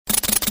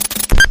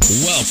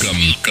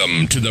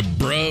Welcome to the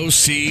Bro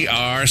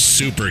CR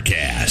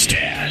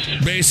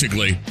Supercast.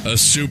 Basically, a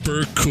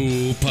super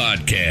cool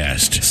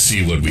podcast.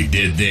 See what we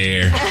did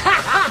there?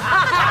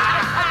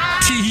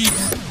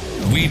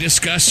 We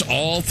discuss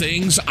all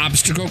things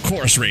obstacle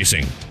course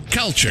racing,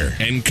 culture,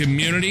 and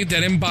community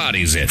that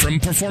embodies it, from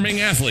performing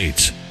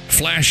athletes,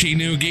 flashy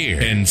new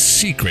gear, and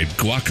secret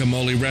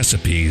guacamole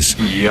recipes.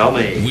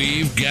 Yummy.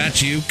 We've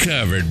got you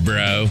covered,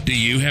 bro. Do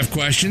you have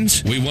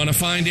questions? We want to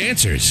find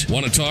answers.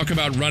 Want to talk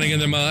about running in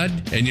the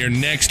mud and your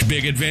next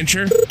big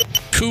adventure?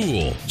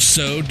 Cool.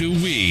 So do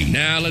we.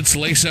 Now let's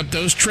lace up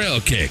those trail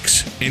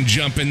kicks and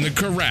jump in the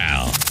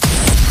corral.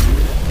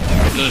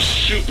 The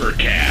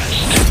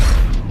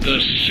Supercast. The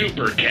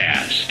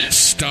Supercast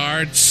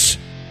starts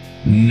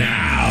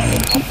now.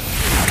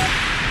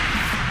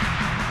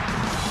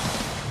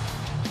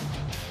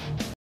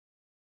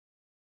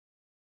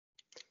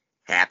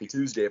 Happy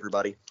Tuesday,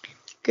 everybody.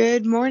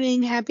 Good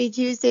morning. Happy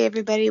Tuesday,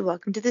 everybody.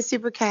 Welcome to the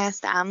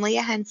Supercast. I'm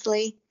Leah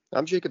Hensley.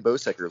 I'm Jacob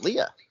Bosecker.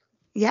 Leah,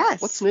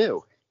 Yes. what's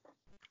new?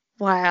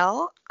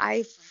 Well,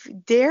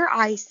 dare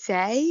I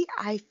say,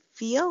 I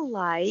feel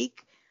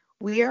like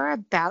we are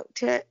about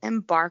to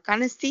embark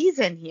on a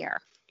season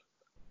here.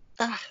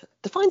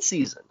 Define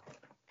season.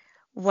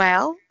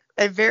 Well,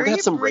 a very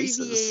have some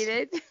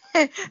abbreviated,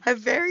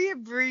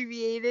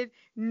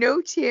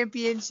 no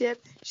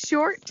championship,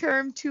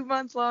 short-term,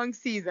 2-month-long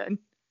season.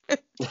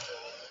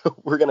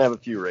 We're going to have a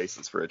few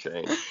races for a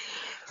change.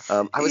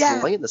 I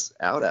was laying this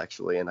out,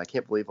 actually, and I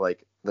can't believe,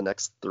 the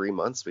next 3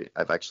 months,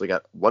 I've actually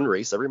got one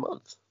race every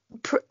month.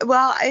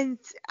 Well, and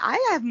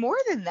I have more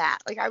than that.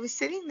 I was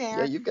sitting there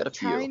Yeah, you've got a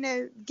few. trying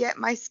to get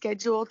my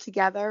schedule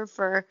together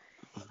for,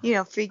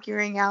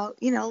 figuring out,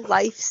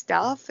 life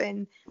stuff.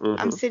 And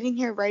I'm sitting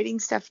here writing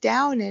stuff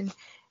down, and,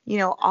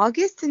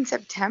 August and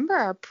September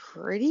are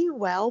pretty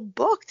well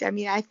booked. I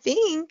mean, I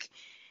think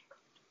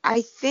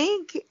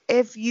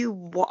if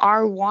you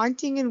are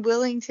wanting and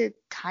willing to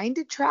kind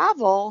of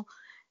travel,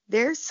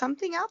 there's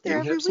something out there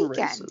every weekend.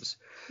 Races.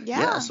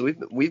 Yeah. So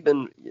we've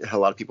been a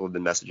lot of people have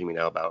been messaging me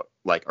now about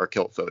our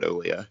kilt photo,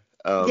 Leah.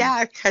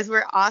 Yeah, because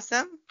we're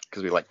awesome.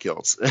 Because we like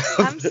kilts.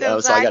 I'm so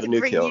glad I got a to new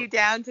bring kilt. you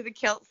down to the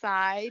kilt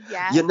side.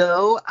 Yeah.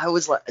 I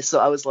was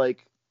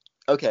like,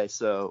 okay,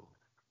 so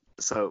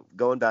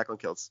going back on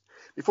kilts.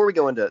 Before we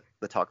go into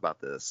the talk about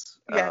this,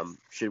 yes.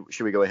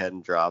 should we go ahead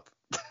and drop?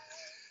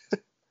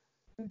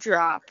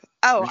 Drop.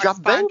 Oh, drop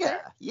Venga.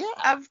 Yeah.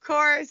 Of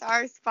course,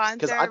 our sponsor.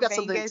 Because I've got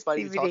something Venga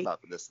exciting CBD. to talk about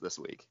this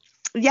week.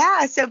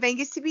 Yeah, so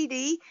Venga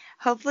CBD.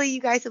 Hopefully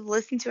you guys have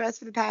listened to us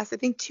for the past,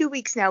 2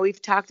 weeks now.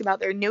 We've talked about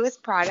their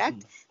newest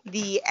product,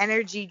 the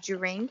energy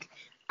drink,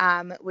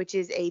 which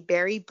is a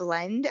berry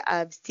blend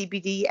of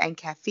CBD and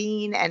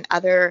caffeine and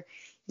other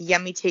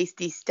yummy,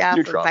 tasty stuff,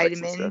 and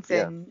vitamins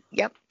and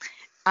yep.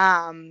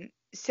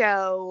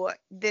 So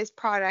this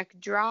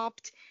product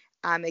dropped.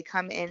 They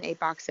come in a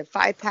box of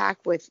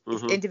 5-pack with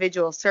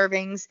individual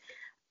servings.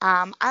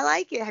 I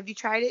like it. Have you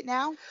tried it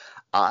now?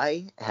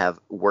 I have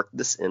worked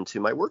this into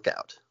my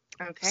workout.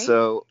 Okay.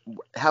 So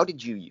how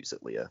did you use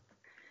it, Leah?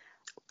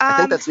 I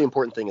think that's the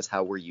important thing, is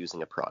how we're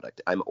using a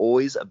product. I'm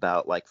always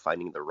about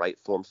finding the right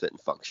form, fit, and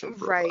function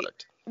for a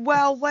product.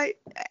 Well, what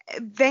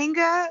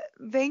Venga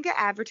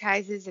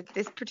advertises that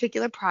this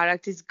particular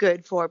product is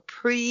good for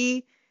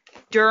pre,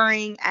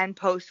 during, and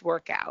post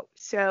workout.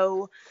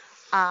 So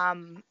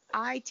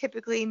I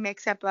typically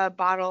mix up a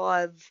bottle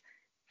of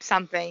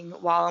something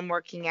while I'm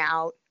working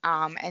out.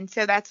 And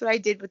so that's what I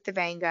did with the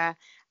Venga.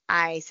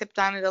 I sipped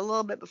on it a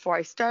little bit before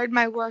I started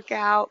my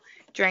workout,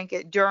 drank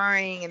it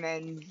during, and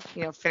then,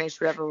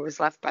 finished whatever was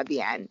left by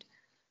the end.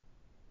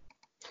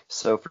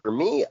 So for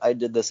me, I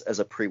did this as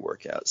a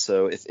pre-workout.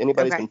 So if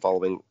anybody's been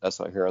following us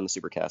out here on the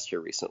Supercast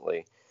here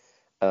recently,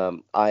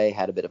 I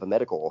had a bit of a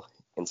medical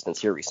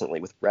instance here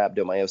recently with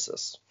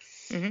rhabdomyosis.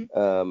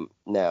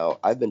 Now,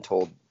 I've been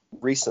told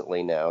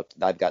recently now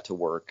I've got to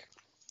work,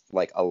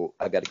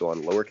 I've got to go on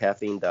a lower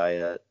caffeine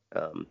diet,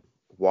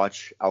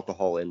 watch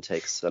alcohol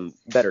intake some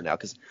better now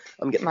because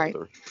I'm getting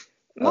older.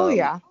 Oh,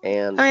 yeah.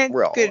 And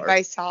we're all good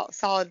advice,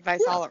 solid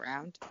advice all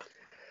around.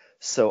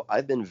 So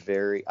I've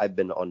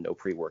been on no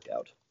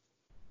pre-workout.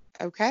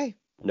 Okay.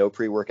 No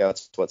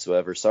pre-workouts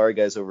whatsoever. Sorry,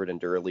 guys over at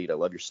EndurElite. I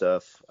love your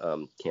stuff.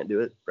 Can't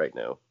do it right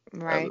now.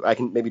 Right. I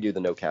can maybe do the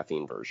no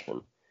caffeine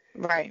version.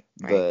 Right.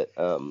 But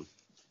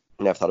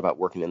and I've thought about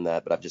working in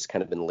that, but I've just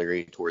kind of been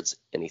leery towards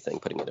anything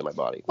putting it in my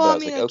body. Well,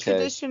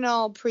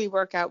 traditional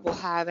pre-workout will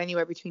have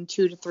anywhere between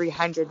 200 to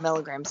 300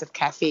 milligrams of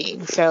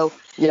caffeine. So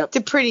it's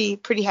a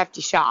pretty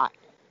hefty shot.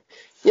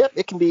 Yep,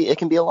 it can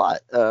be a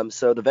lot.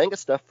 So the Venga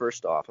stuff,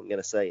 first off, I'm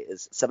going to say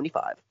is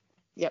 75.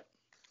 Yep.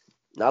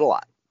 Not a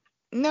lot.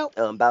 Nope.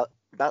 About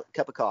a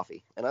cup of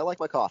coffee. And I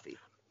like my coffee.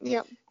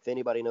 Yep. If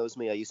anybody knows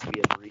me, I used to be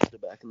a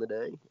barista back in the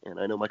day, and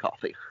I know my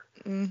coffee.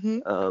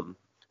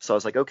 So I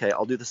was like, okay,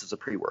 I'll do this as a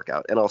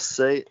pre-workout. And I'll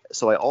say,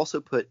 so I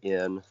also put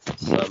in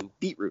some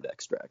beetroot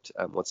extract.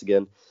 Once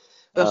again,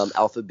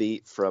 Alpha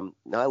Beet from,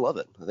 I love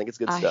it. I think it's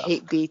good stuff. I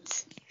hate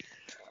beets.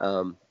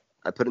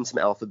 I put in some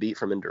Alpha Beet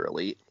from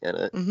EndurElite in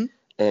it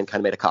and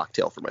kind of made a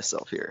cocktail for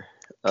myself here.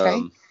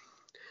 Okay.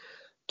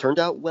 turned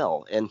out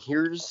well. And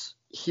here's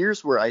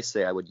where I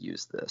say I would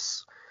use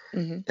this.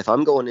 Mm-hmm. If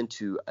I'm going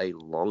into a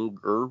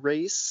longer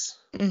race,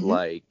 Mm-hmm.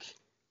 like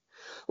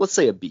let's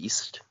say a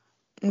beast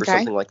or Okay.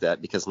 something like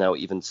that, because now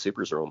even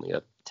supers are only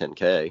at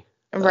 10K.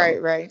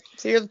 Right.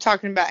 So you're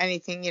talking about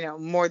anything,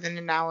 more than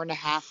an hour and a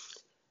half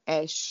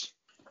ish.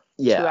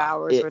 Yeah. 2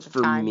 hours worth of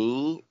for time.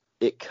 me,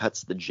 it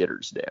cuts the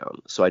jitters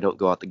down, so I don't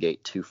go out the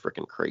gate too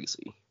freaking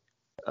crazy.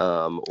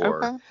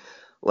 Or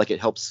like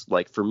it helps,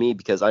 like for me,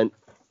 because I'm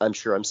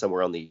sure I'm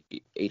somewhere on the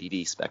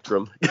ADD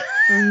spectrum.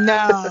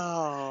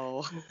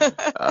 No.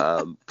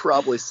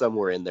 Probably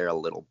somewhere in there a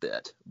little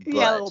bit. But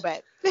yeah, a little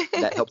bit.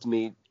 that helped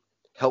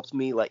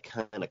me like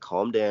kind of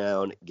calm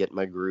down, get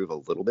my groove a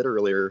little bit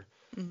earlier,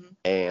 Mm-hmm.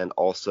 and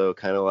also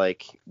kind of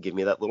like give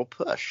me that little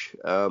push.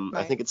 Right.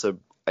 I think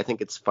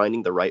it's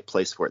finding the right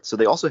place for it. So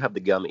they also have the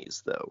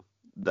gummies though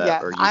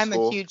that are useful. I'm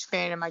a huge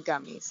fan of my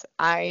gummies.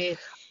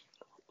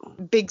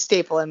 Big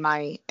staple in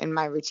my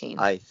routine.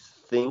 I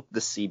think the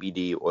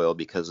CBD oil,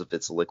 because of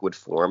its liquid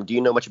form. Do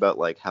you know much about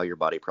like how your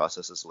body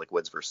processes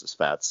liquids versus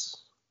fats?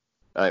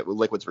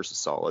 Liquids versus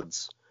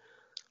solids.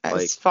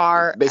 As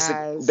far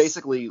as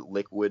basically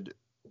liquid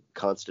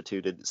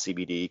constituted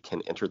CBD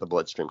can enter the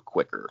bloodstream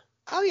quicker.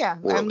 Oh yeah,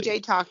 orally. Jay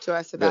talked to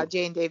us about. Yep.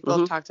 Jay and Dave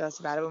both talked to us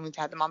about it when we've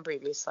had them on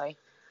previously.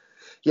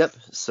 Yep.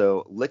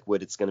 So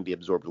liquid, it's going to be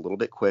absorbed a little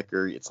bit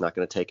quicker. It's not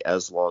going to take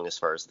as long as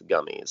far as the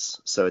gummies.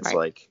 So it's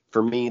like,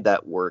 for me,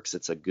 that works.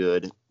 It's a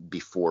good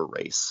before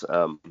race.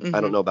 I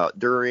don't know about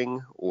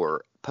during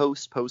or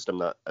post. I'm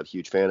not a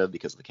huge fan of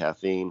because of the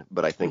caffeine,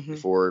 but I think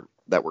before,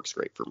 that works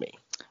great for me.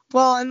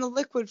 Well, in the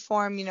liquid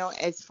form,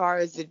 as far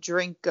as the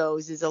drink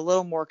goes, is a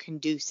little more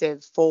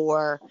conducive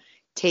for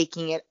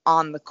taking it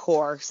on the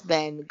course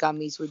than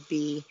gummies would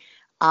be.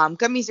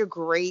 Gummies are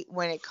great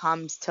when it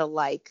comes to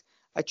like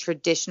a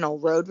traditional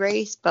road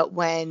race, but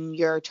when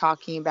you're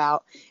talking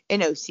about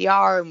an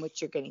OCR in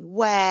which you're getting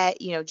wet,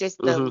 just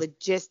the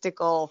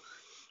logistical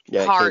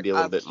part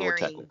of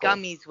carrying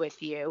gummies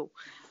with you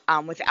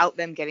without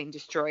them getting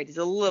destroyed is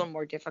a little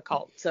more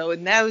difficult. So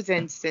in those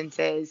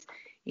instances,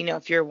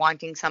 if you're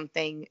wanting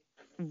something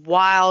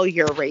while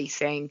you're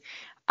racing,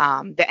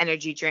 the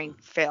energy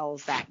drink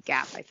fills that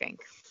gap, I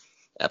think.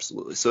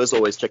 Absolutely. So as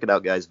always, check it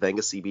out, guys.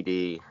 Venga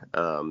CBD.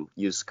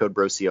 Use code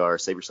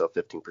BROCR. Save yourself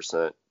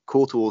 15%.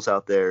 Cool tools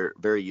out there.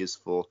 Very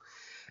useful.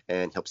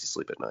 And helps you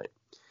sleep at night.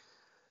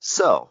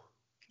 So,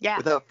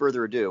 without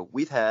further ado,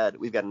 we've got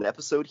an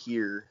episode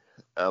here.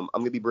 I'm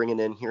going to be bringing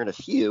in here in a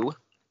few.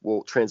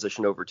 We'll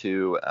transition over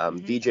to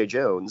VJ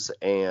Jones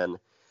and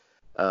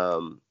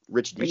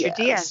Rich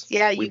Diaz.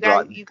 Yeah, you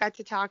got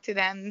to talk to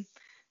them.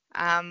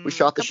 We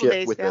shot the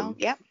shit with them.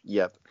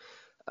 Yep.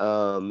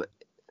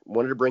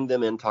 Wanted to bring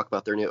them in, talk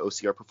about their new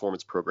OCR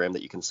performance program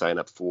that you can sign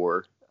up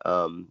for.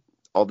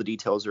 All the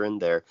details are in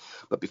there.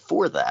 But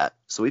before that,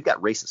 so we've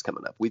got races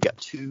coming up. We've got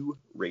 2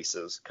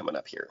 races coming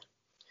up here.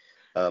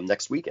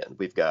 Next weekend,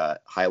 we've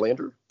got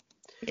Highlander.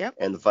 Yep.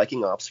 And the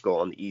Viking Obstacle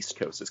on the East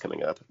Coast is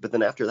coming up. But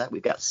then after that,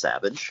 we've got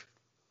Savage.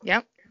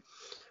 Yep.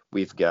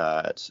 We've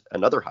got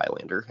another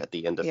Highlander at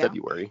the end of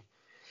February.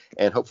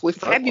 And hopefully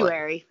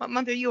February. What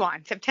month are you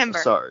on? September.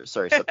 Sorry,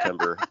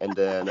 September. And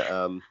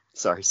then,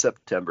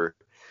 September.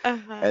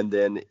 And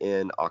then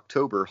in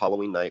October,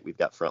 Halloween night, we've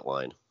got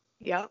Frontline.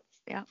 Yep.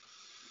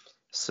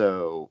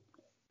 So,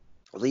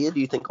 Leah, do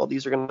you think all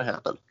these are going to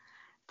happen?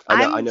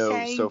 I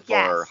know so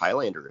far yes.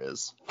 Highlander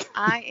is.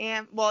 I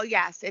am. Well,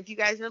 yes. If you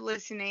guys are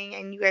listening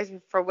and you guys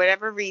are, for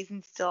whatever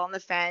reason, still on the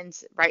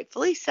fence,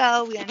 rightfully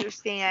so, we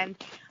understand.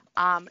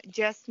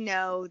 Just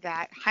know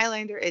that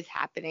Highlander is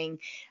happening.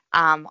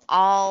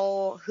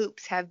 All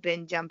hoops have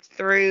been jumped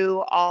through,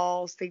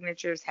 all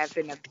signatures have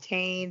been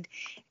obtained,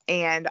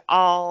 and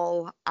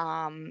all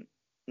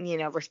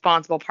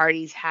responsible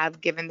parties have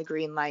given the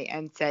green light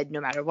and said,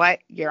 no matter what,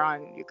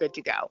 you're good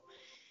to go.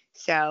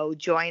 So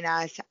join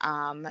us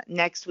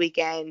next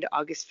weekend,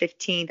 August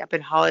 15th, up in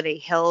Holiday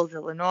Hills,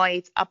 Illinois.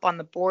 It's up on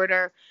the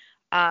border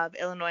of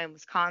Illinois and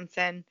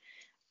Wisconsin.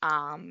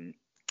 And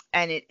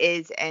it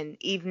is an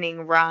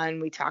evening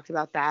run. We talked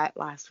about that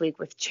last week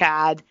with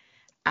Chad.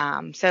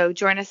 So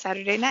join us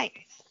Saturday night.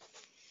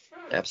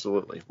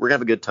 Absolutely. We're going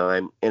to have a good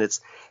time. And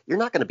you're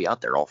not going to be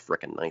out there all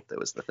frickin' night, though,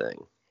 is the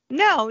thing.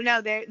 No,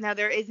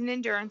 there is an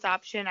endurance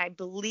option. I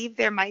believe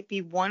there might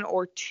be 1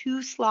 or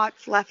 2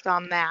 slots left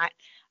on that,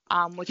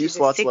 which is a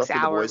 6-hour race. Few slots left for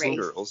the boys and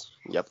girls.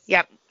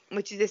 Yep,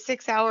 which is a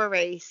 6-hour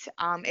race.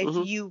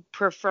 If you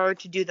prefer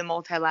to do the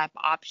multi-lap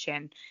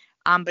option.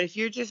 But if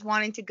you're just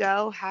wanting to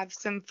go, have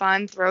some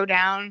fun, throw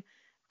down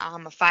a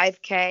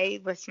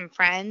 5K with some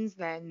friends,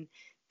 then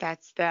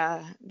that's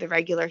the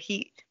regular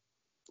heat.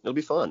 It'll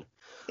be fun.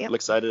 Yep. I'm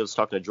excited. I was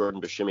talking to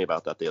Jordan Bashimi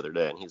about that the other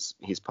day, and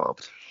he's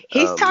pumped.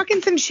 He's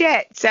talking some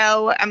shit.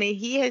 So,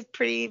 he has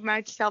pretty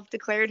much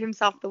self-declared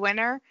himself the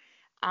winner.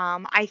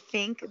 I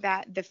think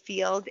that the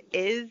field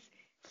is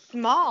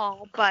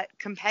small but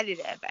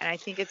competitive, and I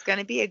think it's going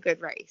to be a good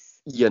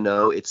race.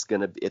 It's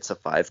a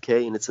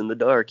 5K and it's in the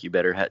dark. You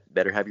better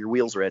have your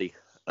wheels ready.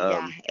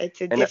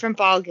 It's a different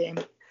ball game.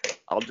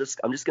 I'm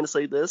just gonna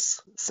say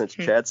this. Since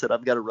Chad said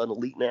I've got to run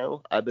elite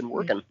now, I've been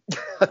working.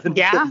 I've been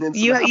Yeah, putting in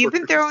some you've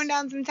been hours. throwing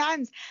down some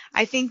times.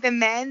 I think the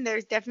men,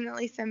 there's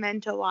definitely some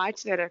men to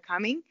watch that are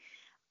coming.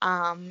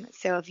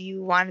 So if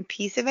you want a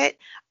piece of it,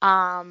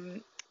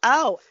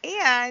 oh,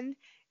 and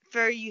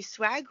for you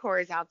swag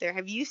whores out there,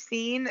 have you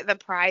seen the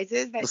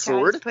prizes that The Chad is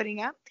sword?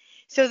 putting up?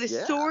 So the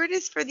Yeah. sword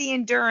is for the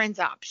endurance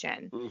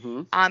option.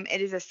 Mm-hmm.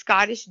 It is a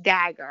Scottish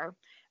dagger.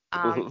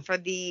 Mm-hmm. For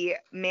the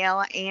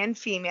male and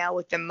female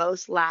with the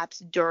most laps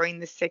during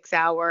the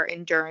 6-hour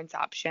endurance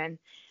option.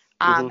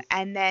 Mm-hmm.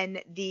 And then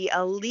the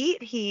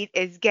elite heat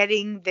is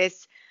getting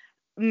this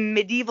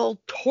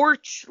medieval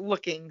torch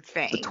looking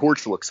thing. The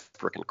torch looks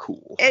freaking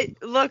cool.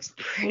 It looks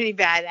pretty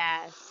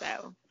badass.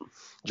 So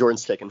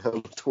Jordan's taking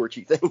home the torch,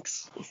 he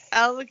thinks.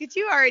 oh, look at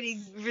you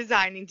already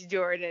resigning to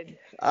Jordan.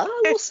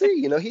 We'll see.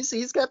 You know,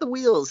 he's got the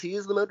wheels. He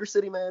is the Motor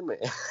City man.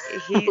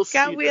 He's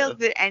got wheels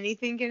that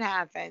anything can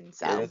happen.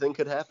 So anything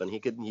could happen. He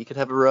could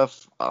have a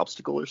rough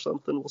obstacle or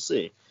something. We'll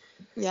see.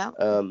 Yeah.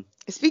 so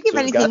Speaking of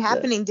we've anything got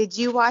happening, that. did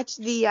you watch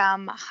the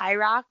High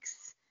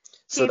Rocks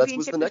So that was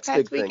Championship the this next past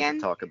big thing weekend?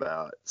 to talk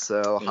about.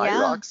 So High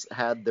Yeah. Rocks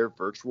had their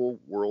virtual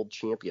world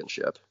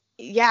championship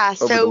Yeah,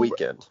 over the so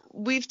weekend.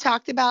 we've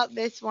talked about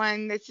this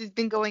one. This has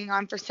been going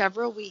on for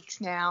several weeks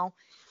now.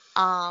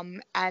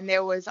 And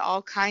there was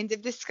all kinds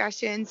of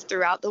discussions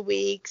throughout the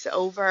weeks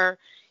over,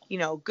 you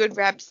know, good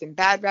reps and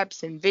bad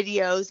reps and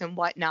videos and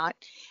whatnot.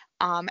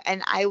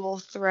 And I will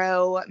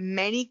throw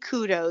many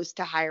kudos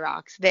to High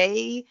Rocks.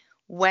 They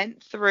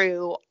went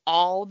through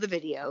all the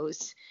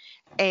videos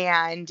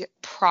and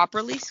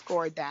properly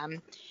scored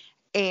them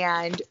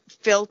and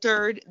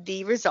filtered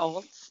the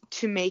results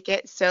to make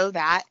it so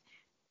that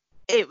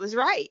it was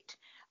right.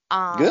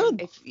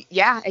 Good.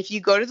 If you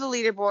go to the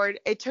leaderboard,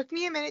 it took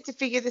me a minute to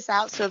figure this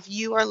out. So if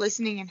you are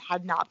listening and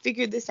have not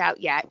figured this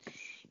out yet,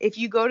 if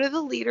you go to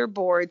the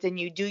leaderboards and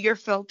you do your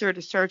filter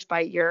to search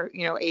by your,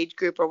 you know, age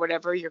group or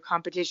whatever your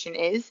competition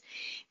is,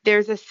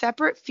 there's a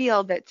separate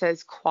field that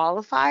says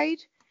qualified.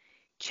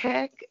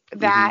 Check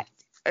that.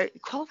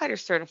 Qualified or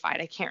certified,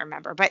 I can't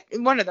remember, but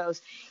one of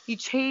those. You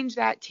change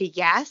that to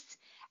yes,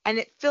 and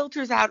it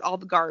filters out all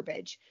the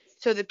garbage.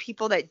 So the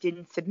people that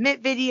didn't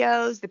submit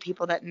videos, the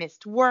people that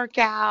missed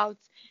workouts,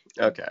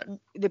 Okay.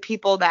 the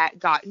people that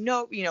got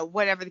no, you know,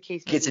 whatever the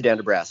case may be. Gets it down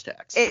to brass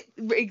tacks.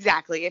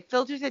 Exactly. It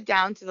filters it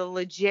down to the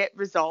legit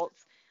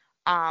results.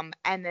 And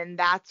then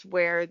that's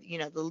where, you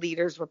know, the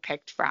leaders were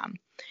picked from.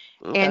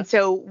 Okay. And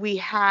so we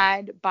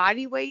had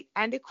body weight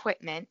and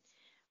equipment,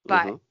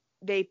 but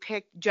they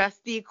picked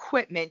just the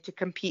equipment to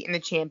compete in the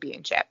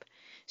championship.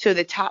 So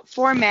the top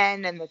 4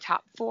 men and the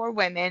top 4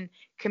 women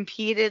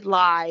competed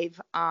live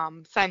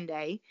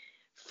Sunday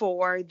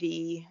for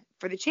the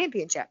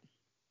championship.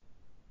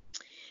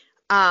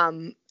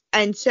 And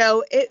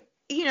so it,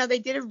 you know, they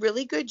did a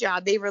really good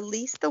job. They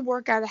released the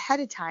workout ahead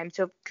of time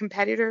so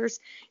competitors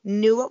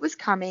knew what was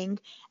coming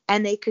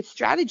and they could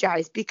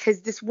strategize,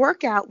 because this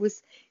workout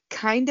was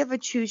kind of a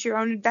choose your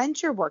own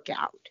adventure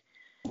workout.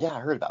 Yeah, I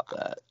heard about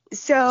that.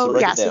 So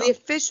the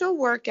official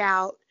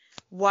workout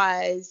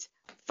was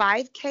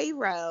 5K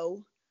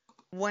row,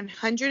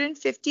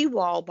 150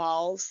 wall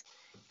balls,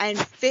 and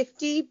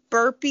 50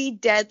 burpee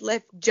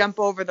deadlift jump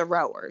over the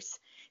rowers.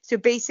 So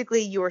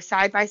basically you were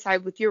side by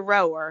side with your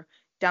rower,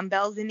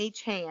 dumbbells in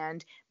each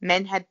hand.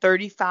 Men had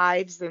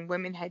 35s and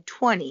women had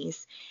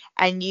 20s,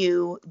 and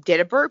you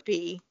did a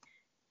burpee,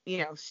 you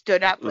know,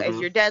 stood up as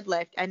your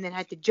deadlift, and then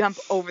had to jump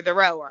over the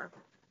rower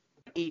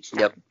each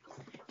time. Yep.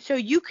 So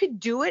you could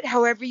do it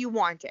however you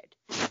wanted.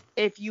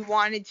 If you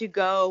wanted to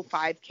go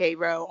 5K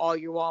row, all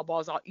your wall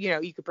balls, all, you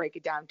know, you could break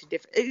it down to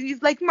different.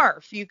 It's like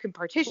Murph. You can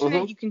partition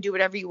it. You can do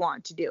whatever you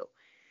want to do.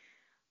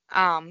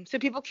 So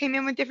people came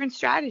in with different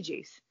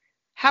strategies.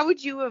 How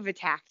would you have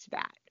attacked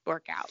that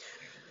workout?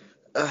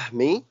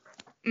 Me?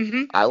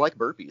 I like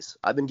burpees.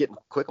 I've been getting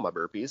quick on my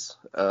burpees.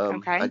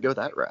 Okay. I'd go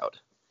that route.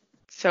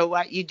 So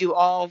what, you do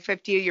all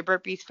 50 of your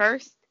burpees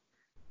first?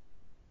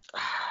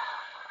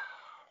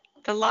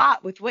 It's a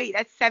lot with weight.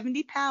 That's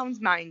 70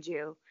 pounds, mind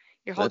you.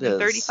 You're holding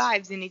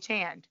 35s in each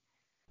hand.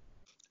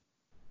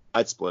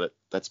 I'd split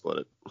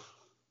it.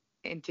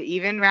 Into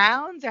even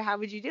rounds, or how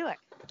would you do it?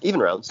 Even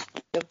rounds.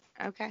 Yep.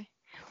 Okay.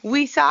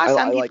 We saw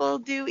some people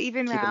do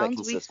even keeping rounds.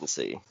 That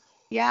consistency.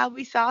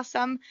 We saw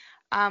some.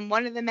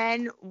 One of the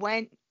men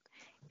went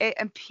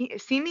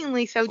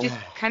seemingly so, just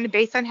kind of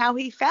based on how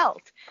he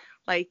felt.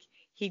 Like,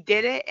 he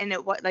did it, and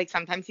like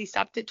sometimes he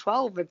stopped at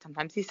 12 and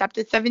sometimes he stopped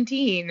at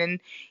 17,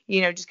 and,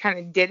 you know, just kind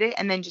of did it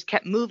and then just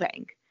kept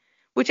moving,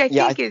 which I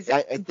think is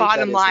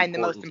bottom line the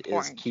most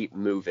important. Is keep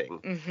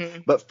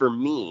moving. But for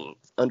me,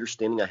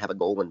 understanding I have a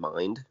goal in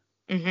mind,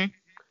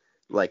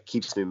 like,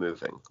 keeps me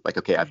moving. Like,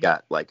 okay, I've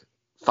got like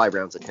 5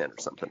 rounds of 10 or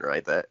something,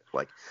 right? That,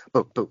 like,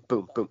 boom, boom,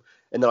 boom, boom,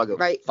 and then I'll go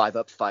 5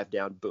 up, 5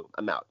 down, boom,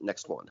 I'm out.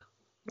 Next one.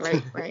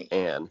 Right.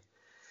 And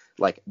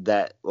like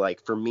that,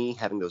 like, for me,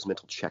 having those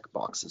mental check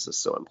boxes is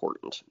so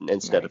important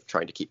instead of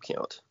trying to keep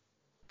count.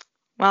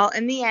 Well,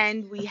 in the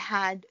end, we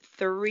had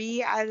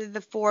 3 out of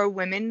the 4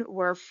 women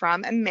were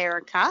from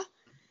America,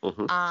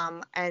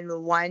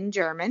 and 1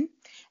 German.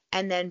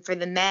 And then for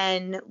the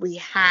men, we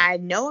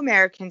had no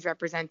Americans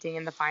representing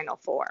in the Final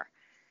Four.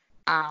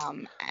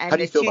 And How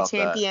do you the feel two about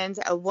champions,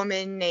 a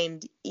woman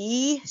named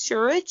E.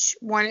 Shurich,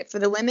 won it for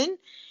the women.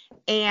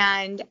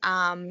 And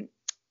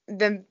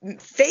the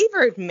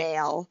favored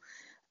male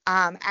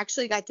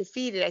actually got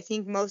defeated. I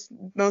think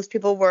most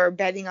people were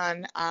betting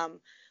on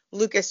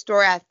Lucas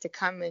Storath to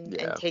come and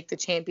take the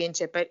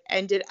championship, but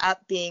ended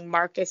up being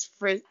Marcus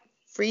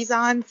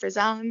Frizon,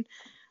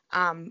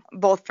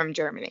 both from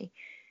Germany.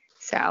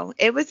 So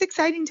it was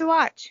exciting to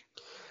watch.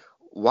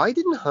 Why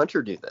didn't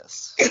Hunter do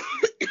this?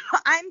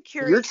 I'm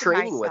curious. You're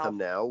training with him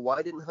now.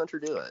 Why didn't Hunter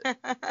do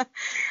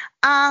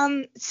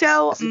it?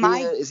 So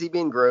is he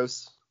being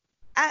gross?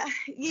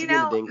 You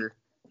know,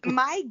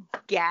 my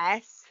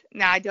guess.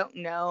 Now I don't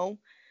know.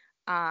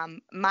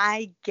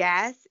 My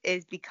guess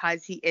is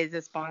because he is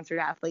a sponsored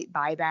athlete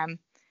by them.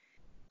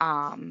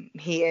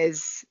 He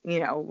is,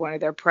 one of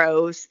their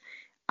pros.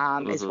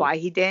 Is why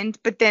he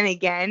didn't. But then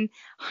again,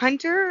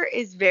 Hunter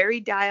is very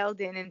dialed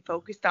in and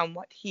focused on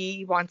what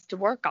he wants to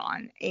work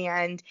on.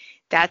 And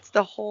that's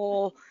the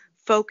whole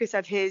focus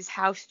of his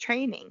house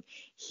training.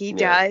 He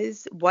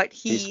does what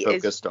he's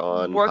focused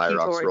on working High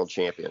Rocks towards. World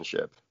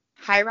Championship.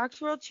 High Rocks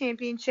World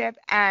Championship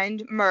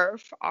and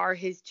Murph are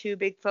his two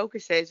big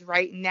focuses.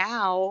 Right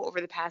now,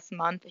 over the past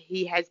month,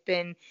 he has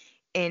been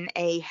in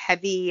a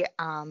heavy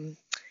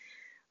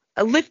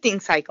a lifting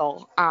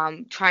cycle,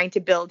 trying to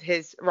build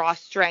his raw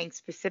strength,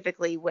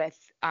 specifically with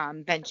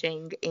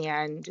benching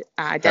and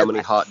deadlift. How many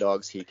hot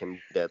dogs he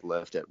can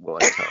deadlift at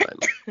one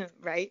time.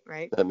 Right.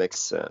 That makes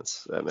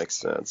sense. So,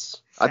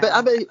 I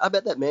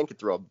bet that man could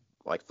throw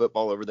a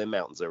football over them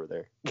mountains over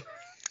there.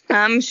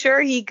 I'm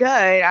sure he could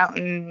out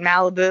in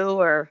Malibu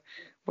or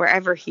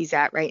wherever he's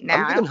at right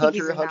now. I'm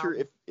giving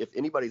Hunter, if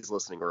anybody's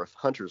listening, or if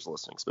Hunter's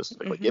listening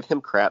specifically, give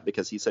him crap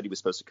because he said he was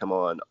supposed to come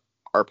on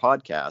our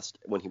podcast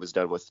when he was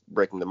done with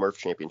breaking the Murph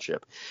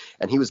Championship,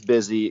 and he was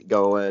busy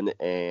going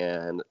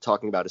and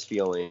talking about his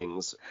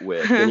feelings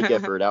with Benny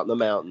Gifford out in the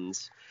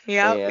mountains.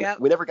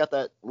 Yep. We never got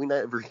that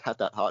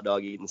hot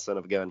dog eating son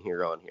of a gun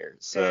on here.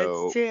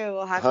 So that's true.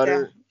 We'll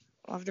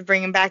have to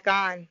bring him back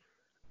on.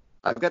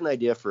 I've got an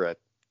idea for a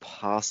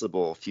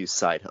possible few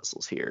side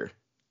hustles here.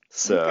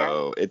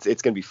 So it's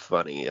going to be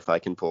funny if I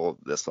can pull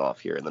this off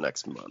here in the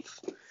next month.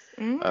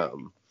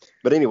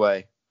 But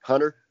anyway,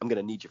 Hunter, I'm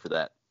going to need you for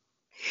that.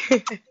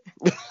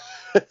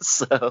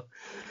 So,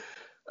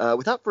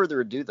 without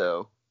further ado,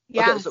 though.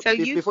 Yeah. So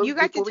you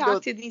got to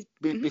talk to these.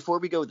 Before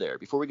we go there,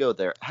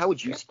 how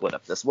would you split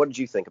up this? What did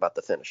you think about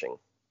the finishing,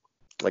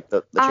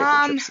 the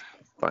championships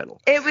final?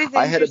 It was.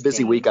 I had a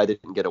busy week. I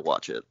didn't get to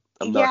watch it.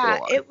 I'm not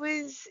gonna lie.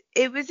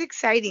 It was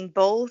exciting.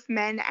 Both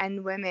men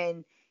and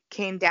women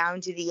came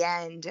down to the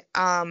end.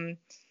 I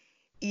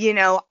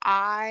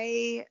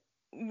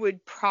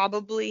would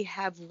probably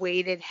have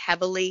weighted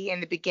heavily in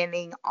the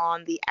beginning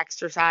on the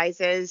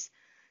exercises,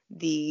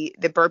 the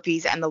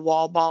burpees and the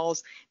wall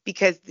balls,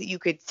 because you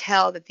could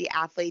tell that the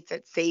athletes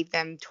that saved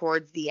them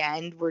towards the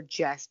end were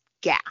just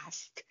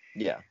gassed.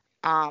 Yeah.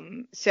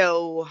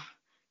 So,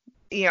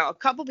 a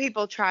couple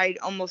people tried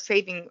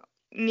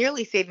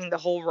nearly saving the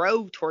whole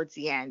row towards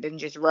the end and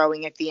just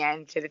rowing at the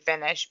end to the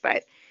finish.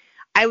 But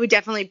I would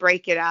definitely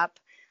break it up.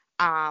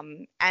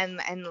 And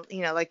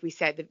like we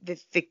said,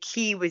 the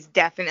key was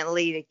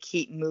definitely to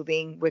keep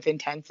moving with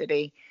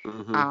intensity.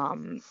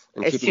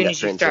 As soon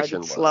as you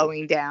started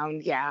slowing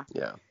down. Yeah.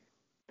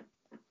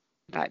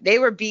 But they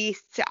were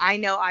beasts. I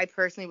know I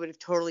personally would have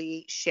totally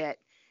ate shit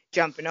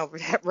jumping over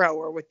that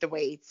rower with the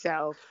weight.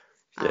 So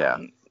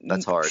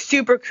that's hard.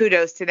 Super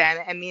kudos to them.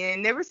 I mean,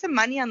 and there was some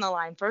money on the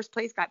line. First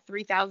place got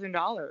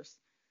 $3,000.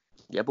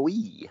 Yeah, boy.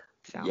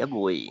 So, yeah,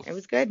 boy. It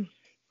was good.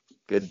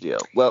 Good deal.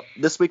 Well,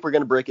 this week we're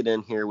going to break it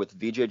in here with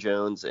VJ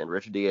Jones and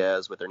Richard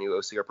Diaz with their new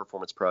OCR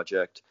Performance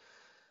Project.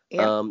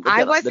 Yeah.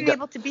 I wasn't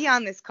able to be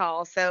on this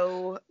call,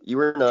 so. You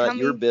were not.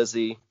 You were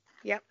busy.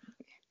 Yep.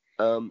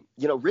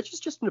 Rich is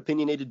just an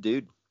opinionated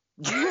dude.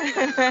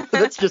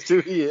 That's just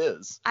who he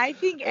is. I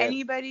think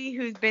anybody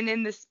who's been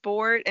in the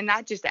sport, and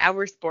not just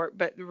our sport,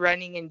 but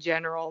running in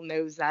general,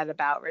 knows that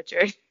about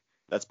Richard.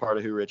 That's part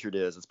of who Richard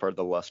is. It's part of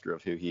the luster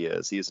of who he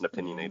is. He is an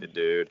opinionated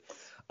dude.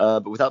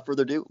 But without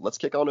further ado, let's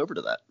kick on over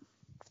to that.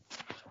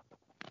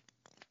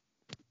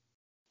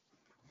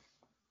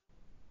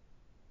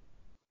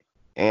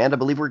 And I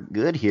believe we're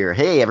good here.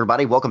 Hey,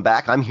 everybody, welcome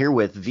back. I'm here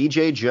with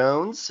VJ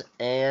Jones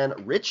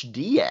and Rich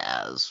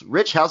Diaz.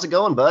 Rich, how's it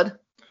going, bud?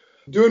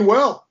 Doing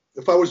well.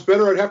 If I was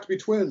better, I'd have to be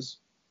twins.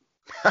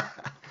 And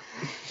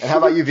how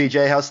about you,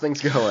 VJ? How's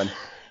things going?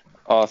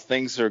 Oh,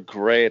 things are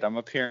great. I'm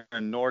up here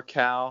in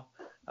NorCal.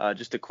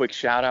 Just a quick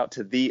shout out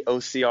to the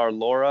OCR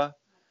Laura.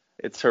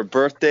 It's her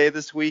birthday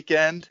this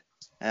weekend,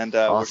 and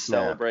we're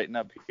celebrating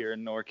up here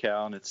in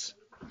NorCal, and it's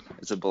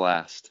a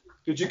blast.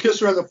 Did you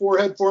kiss her on the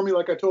forehead for me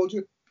like I told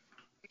you?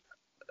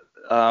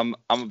 I'm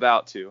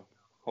about to.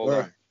 Hold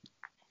on.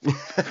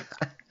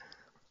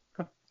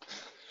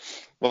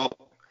 Well,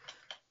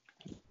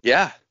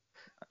 yeah.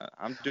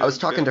 I was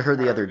talking to her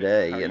the other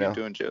day, How are you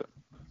doing, Joe?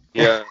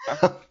 Yeah.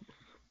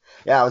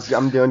 Yeah,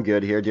 I'm doing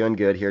good here, doing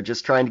good here.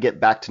 Just trying to get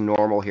back to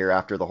normal here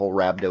after the whole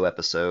Rhabdo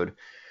episode.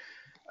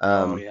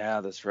 Oh Um,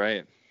 yeah, that's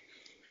right.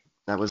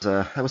 that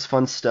was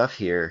fun stuff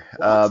here.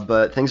 What?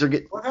 But things are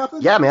good. What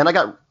happened? Yeah, man, I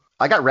got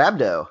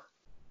Rhabdo.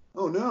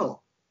 Oh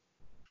no.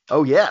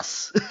 Oh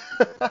yes.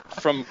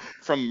 From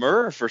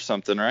Murph or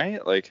something,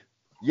 right? Like,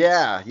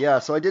 Yeah.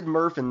 So I did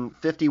Murph in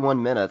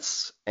 51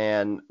 minutes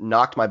and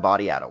knocked my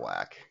body out of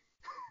whack.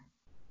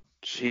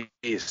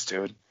 jeez,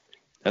 dude,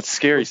 that's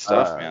scary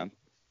stuff, man.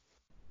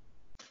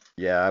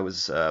 Yeah, I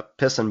was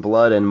pissing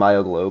blood and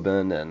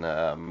myoglobin,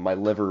 and my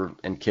liver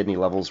and kidney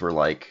levels were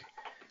like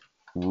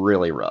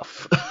really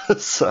rough.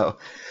 So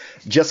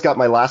just got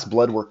my last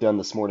blood work done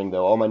this morning,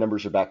 though. All my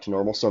numbers are back to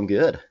normal, so I'm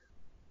good.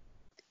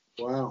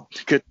 Wow.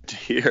 Good to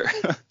hear.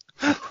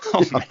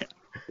 Oh man.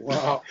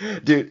 Wow.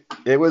 Dude,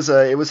 it was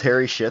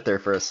hairy shit there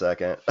for a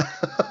second.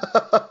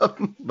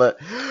 but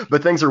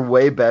things are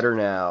way better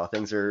now.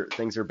 Things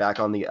are back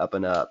on the up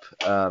and up.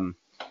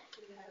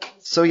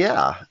 So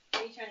yeah,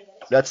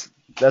 that's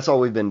all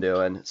we've been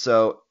doing.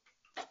 So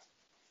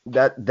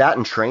that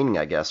and training,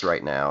 I guess,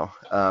 right now.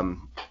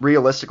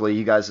 Realistically,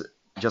 you guys,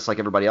 just like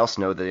everybody else,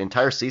 know the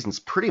entire season's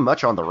pretty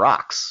much on the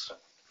rocks.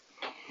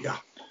 Yeah.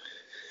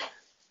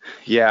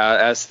 Yeah,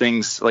 as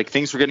things were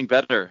getting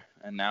better,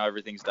 and now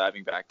everything's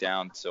diving back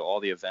down. So all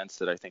the events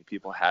that I think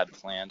people had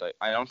planned,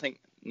 I don't think,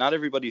 not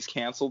everybody's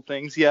canceled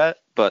things yet,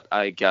 but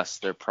I guess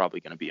they're probably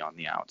going to be on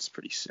the outs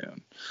pretty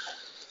soon.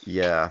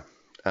 Yeah.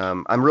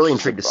 I'm really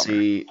intrigued to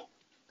see.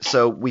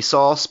 So we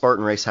saw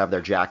Spartan Race have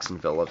their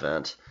Jacksonville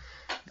event.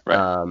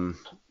 Right.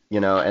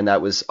 And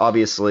that was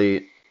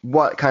obviously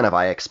what kind of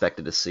I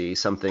expected to see,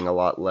 something a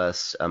lot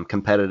less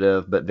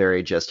competitive, but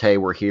very just, hey,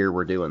 we're here,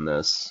 we're doing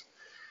this.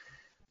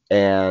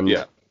 And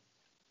Yeah.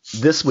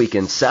 this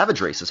weekend, Savage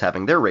Race is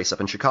having their race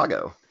up in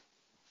Chicago.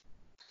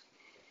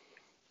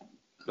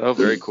 Oh,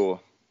 very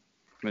cool.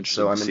 I'm interested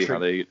So to I'm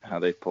see how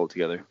they pull it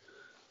together.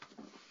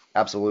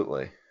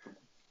 Absolutely.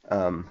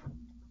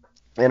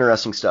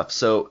 Interesting stuff.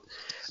 So,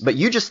 but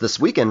you just this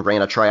weekend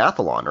ran a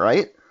triathlon,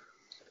 right?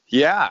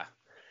 Yeah.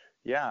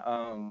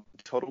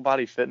 Total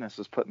Body Fitness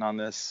was putting on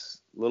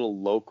this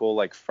little local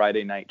like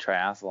Friday night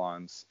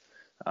triathlons.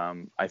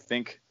 I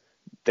think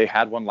they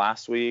had one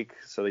last week,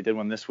 so they did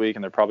one this week,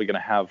 and they're probably going to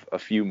have a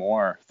few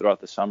more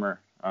throughout the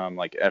summer,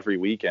 like every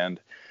weekend.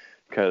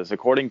 Because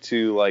according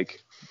to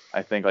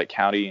I think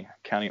county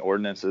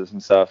ordinances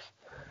and stuff,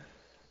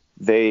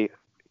 they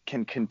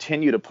can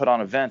continue to put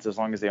on events as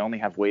long as they only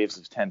have waves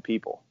of 10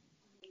 people.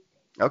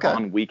 Okay.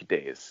 On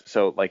weekdays.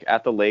 So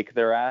at the lake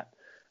they're at,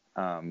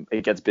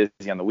 it gets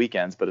busy on the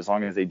weekends, but as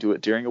long as they do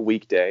it during a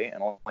weekday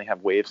and only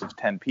have waves of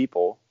 10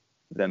 people,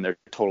 then they're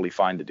totally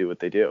fine to do what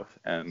they do.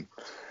 And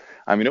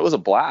I mean, it was a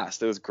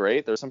blast. It was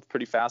great. There's some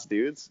pretty fast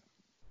dudes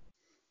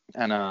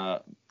and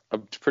a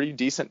pretty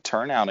decent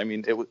turnout. I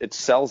mean, it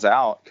sells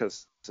out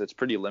because it's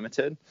pretty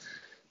limited,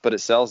 but it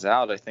sells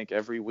out, I think,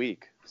 every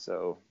week.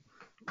 So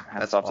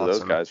hats off to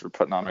those guys for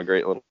putting on a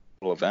great little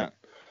event.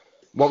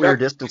 What were your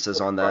distances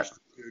on that?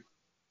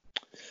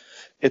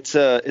 It's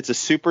a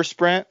super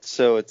sprint,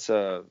 so it's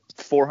a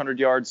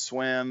 400-yard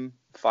swim,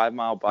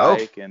 5-mile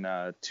bike, and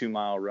a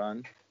 2-mile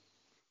run.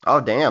 Oh,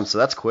 damn. So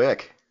that's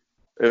quick.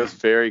 It was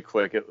very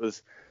quick.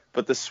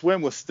 But the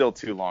swim was still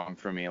too long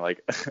for me. I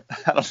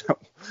don't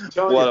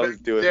know what I was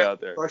doing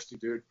out there. Crushed you,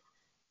 dude.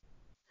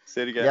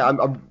 Say it again.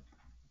 Yeah,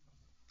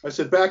 I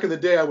said back in the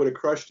day I would have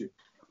crushed you.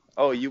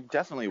 Oh, you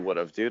definitely would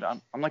have, dude.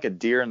 I'm like a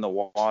deer in the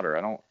water.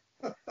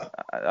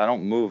 I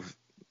don't move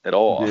at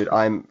all. Dude,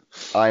 I'm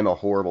a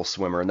horrible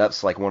swimmer, and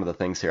that's one of the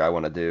things here I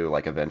want to do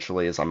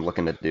eventually is I'm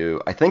looking to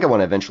do. I think I want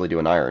to eventually do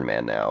an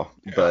Ironman now,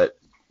 but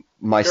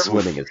my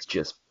swimming is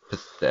just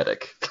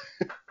pathetic.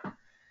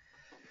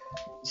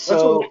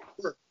 So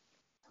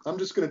I'm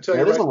just going to tell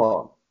you. It is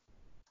long.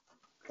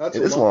 It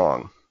is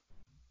long.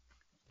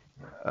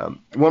 One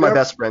of my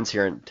best friends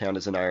here in town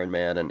is an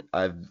Ironman, and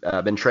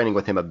I've been training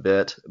with him a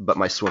bit, but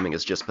my swimming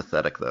is just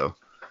pathetic, though.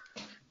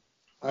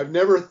 I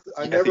never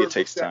it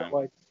takes time.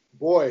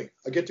 Boy,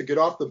 I get to get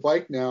off the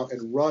bike now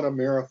and run a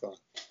marathon.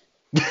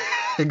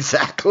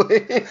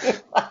 Exactly.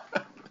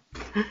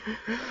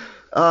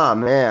 Oh,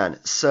 man.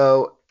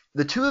 So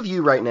the two of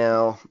you right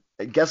now,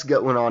 I guess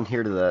going on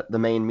here to the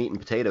main meat and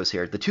potatoes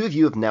here, the two of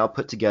you have now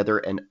put together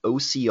an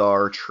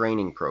OCR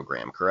training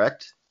program,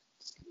 correct?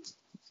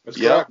 That's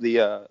correct.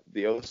 The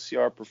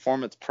OCR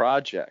Performance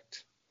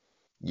Project.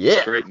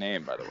 Yeah. Great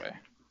name, by the way.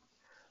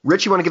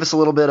 Rich, you want to give us a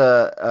little bit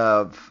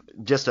of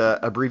just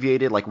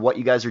abbreviated, what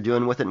you guys are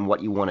doing with it and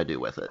what you want to do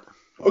with it?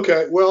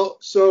 Okay. Well,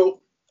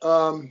 so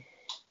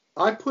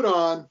I put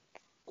on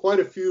quite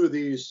a few of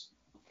these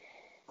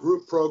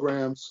group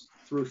programs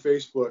through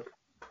Facebook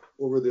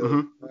over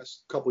the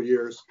last couple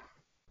years.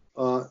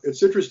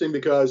 It's interesting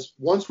because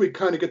once we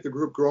kind of get the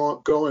group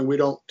going, we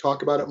don't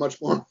talk about it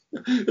much more.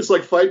 It's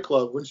like Fight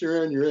Club. Once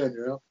you're in, you're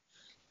in,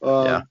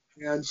 Yeah.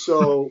 And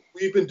so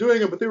we've been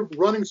doing it, but they were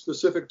running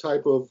specific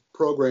type of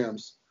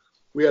programs.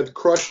 We had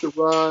Crush the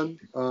Run.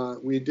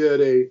 We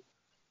did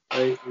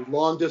a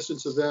long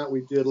distance event.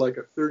 We did a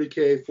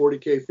 30K,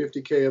 40K,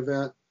 50K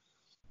event.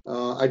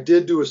 I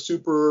did do a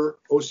super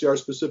OCR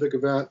specific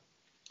event.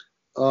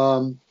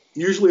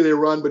 Usually they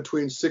run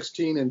between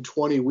 16 and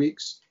 20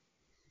 weeks.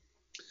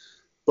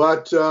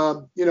 But,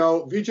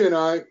 VJ and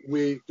I,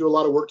 we do a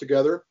lot of work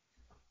together.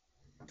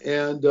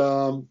 And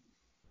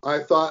I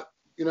thought,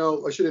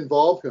 I should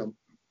involve him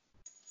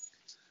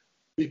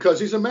because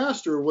he's a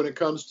master when it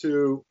comes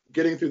to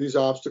getting through these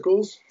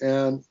obstacles.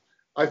 And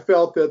I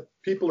felt that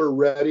people are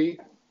ready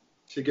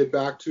to get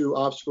back to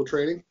obstacle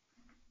training.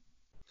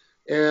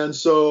 And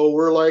so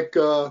we're like,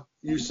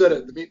 you said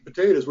it, the meat and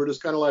potatoes. We're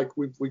just kind of like,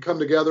 we come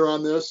together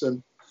on this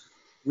and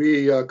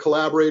we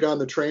collaborate on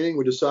the training.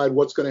 We decide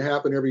what's going to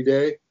happen every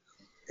day.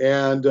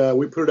 And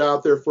we put it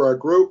out there for our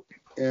group.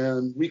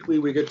 And weekly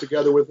we get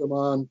together with them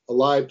on a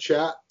live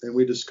chat and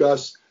we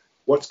discuss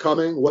what's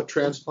coming, what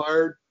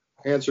transpired,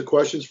 answer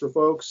questions for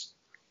folks.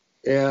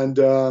 And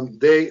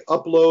they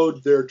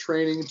upload their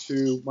training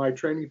to my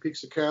Training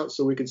Peaks account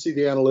so we can see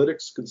the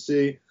analytics, can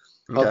see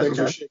how things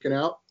are shaking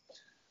out.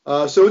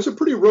 So it's a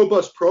pretty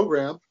robust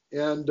program.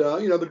 And,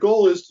 the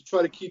goal is to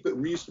try to keep it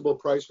reasonable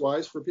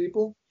price-wise for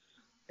people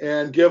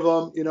and give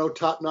them,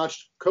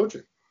 top-notch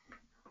coaching.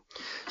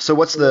 So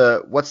what's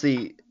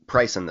the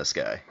price in this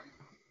guy?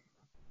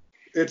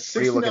 It's $69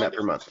 what are you looking at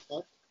per month?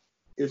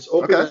 It's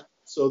open,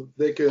 so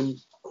they can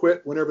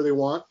quit whenever they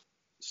want,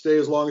 stay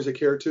as long as they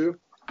care to.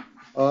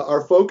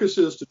 Our focus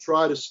is to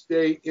try to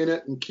stay in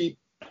it and keep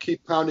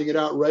pounding it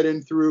out right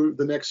in through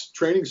the next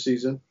training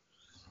season.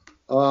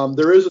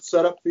 There is a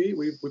setup fee.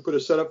 We put a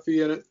setup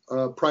fee in it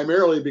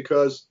primarily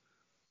because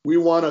we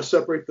want to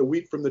separate the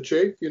wheat from the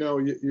chaff.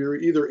 You're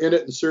either in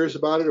it and serious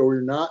about it or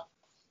you're not.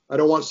 I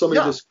don't want somebody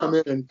to just come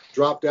in and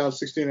drop down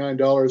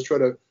 $69, try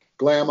to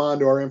glam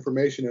onto our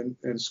information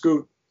and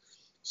scoot.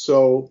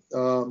 So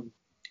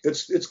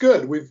it's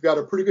good. We've got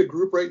a pretty good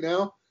group right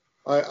now.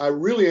 I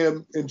really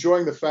am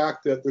enjoying the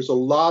fact that there's a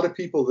lot of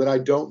people that I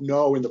don't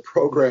know in the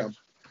program.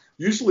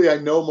 Usually I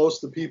know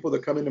most of the people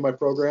that come into my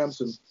programs,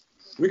 and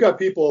we got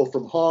people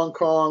from Hong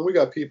Kong. We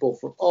got people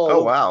from all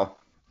over. Wow.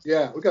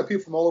 Yeah, we got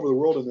people from all over the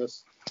world in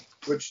this,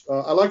 which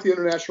I like the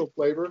international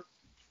flavor.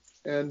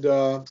 And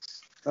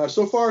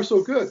so far,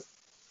 so good.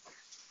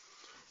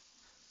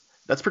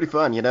 That's pretty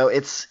fun.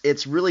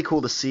 It's really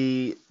cool to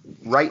see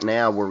right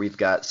now where we've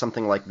got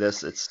something like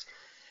this.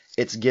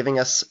 It's giving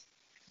us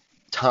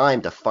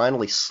time to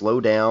finally slow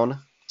down,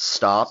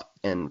 stop,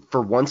 and for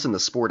once in the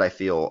sport, I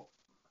feel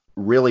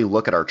really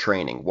look at our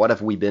training. What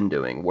have we been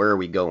doing? Where are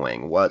we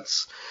going?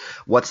 What's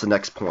the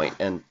next point?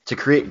 And to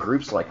create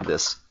groups like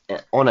this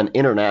on an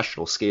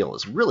international scale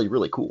is really,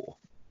 really cool.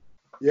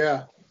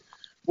 Yeah.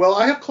 Well,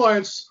 I have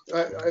clients,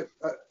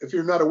 if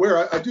you're not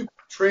aware, I do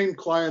train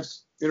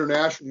clients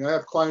internationally. I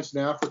have clients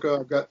in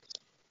Africa.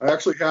 I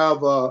actually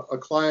have a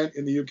client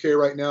in the UK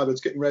right now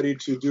that's getting ready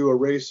to do a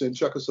race in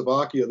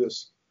Czechoslovakia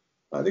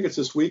I think it's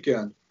this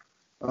weekend.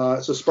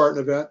 It's a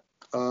Spartan event.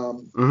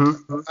 One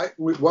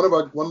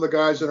of the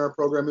guys in our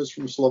program is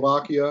from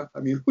Slovakia. I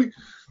mean,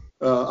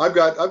 I've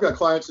got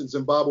clients in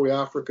Zimbabwe,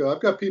 Africa. I've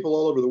got people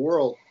all over the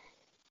world.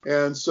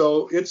 And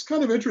so it's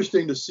kind of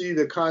interesting to see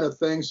the kind of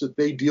things that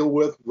they deal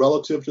with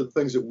relative to the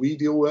things that we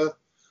deal with.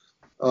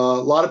 A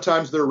lot of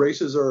times their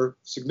races are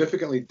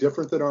significantly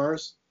different than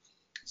ours.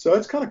 So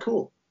it's kind of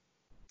cool.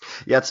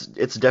 Yeah,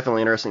 it's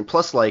definitely interesting.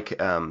 Plus,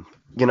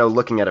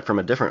 looking at it from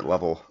a different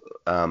level,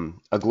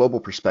 a global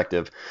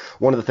perspective,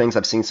 one of the things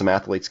I've seen some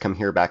athletes come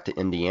here back to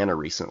Indiana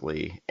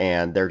recently,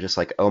 and they're just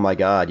like, oh my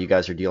God, you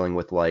guys are dealing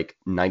with like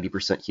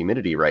 90%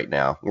 humidity right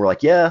now. We're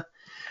like, yeah,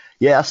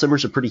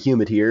 summers are pretty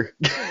humid here.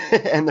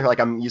 And they're like,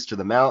 I'm used to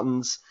the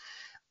mountains.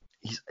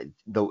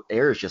 The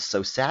air is just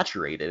so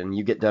saturated, and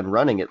you get done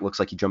running, it looks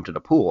like you jumped in a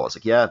pool. I was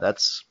like, yeah,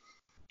 that's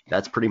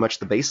pretty much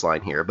the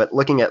baseline here. But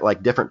looking at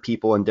like different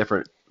people and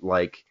different,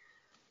 like,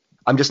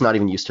 I'm just not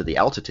even used to the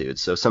altitude.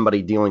 So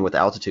somebody dealing with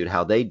altitude,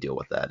 how they deal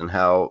with that and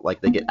how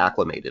like they get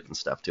acclimated and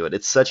stuff to it.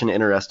 It's such an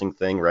interesting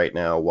thing right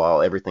now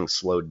while everything's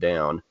slowed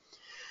down,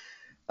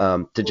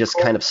 to just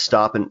kind of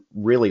stop and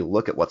really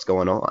look at what's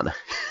going on.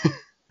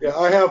 Yeah,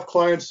 I have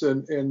clients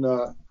in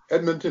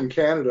Edmonton,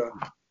 Canada,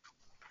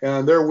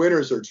 and their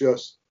winters are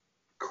just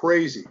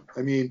crazy.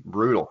 I mean,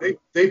 brutal.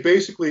 They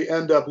basically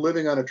end up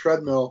living on a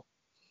treadmill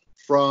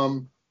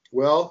from,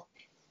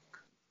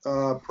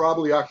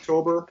 probably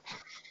October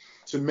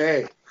to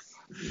May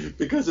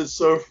because it's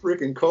so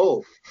freaking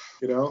cold,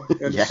 and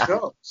the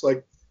snow. It's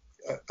like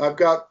I've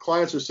got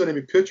clients who are sending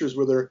me pictures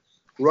where they're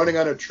running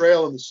on a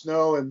trail in the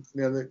snow and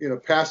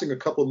passing a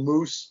couple of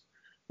moose.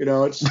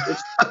 It's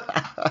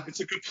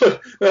a good place.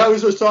 I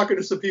was just talking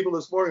to some people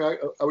this morning.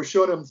 I was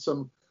showing them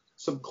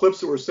some clips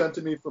that were sent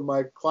to me from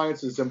my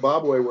clients in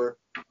Zimbabwe where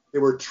they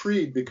were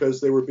treed because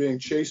they were being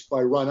chased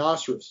by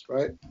rhinoceros,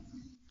 right?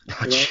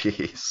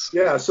 Jeez.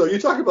 Yeah, so you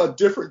talk about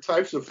different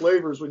types of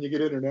flavors when you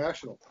get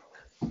international.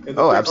 And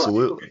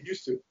absolutely. Get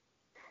used to.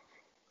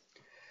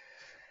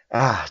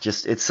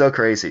 It's so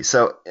crazy.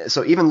 So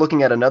even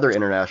looking at another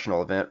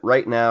international event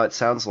right now, it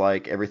sounds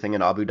like everything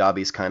in Abu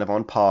Dhabi is kind of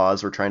on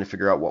pause. We're trying to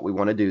figure out what we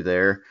want to do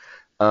there.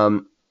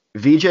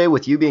 VJ,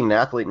 with you being an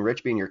athlete and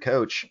Rich being your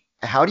coach,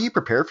 how do you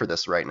prepare for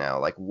this right now?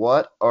 Like,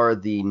 what are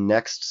the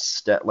next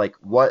step? Like,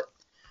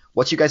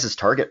 what's you guys'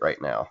 target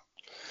right now?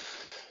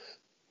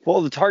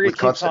 Well, the target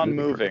keeps on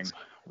moving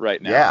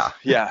right now.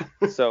 Yeah.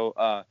 So,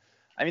 I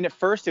mean, at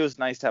first it was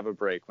nice to have a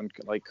break. When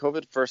like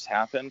COVID first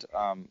happened,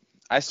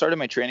 I started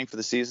my training for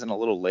the season a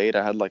little late.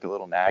 I had like a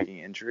little nagging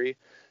injury,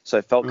 so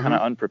I felt kind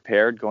of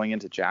unprepared going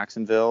into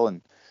Jacksonville,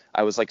 and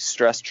I was like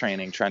stress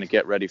training, trying to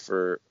get ready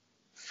for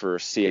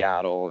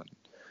Seattle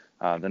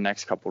and the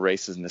next couple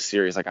races in the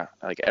series. Like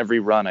every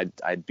run,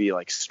 I'd be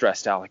like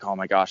stressed out, like, oh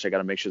my gosh, I got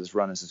to make sure this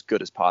run is as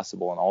good as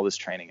possible, and all this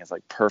training is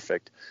like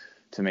perfect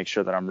to make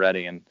sure that I'm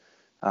ready. And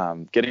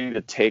getting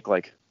to take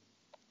like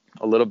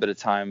a little bit of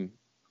time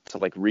to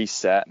like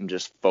reset and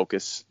just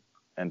focus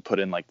and put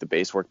in like the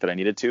base work that I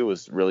needed to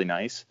was really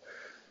nice.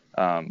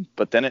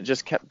 But then it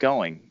just kept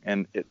going,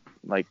 and it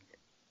like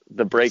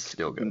the break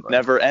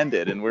never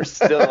ended, and we're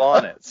still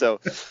on it. So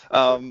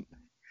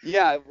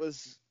yeah, it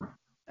was,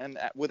 and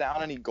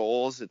without any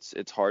goals,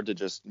 it's hard to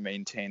just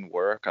maintain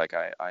work. Like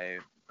I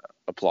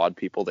applaud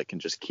people that can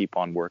just keep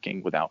on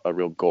working without a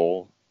real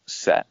goal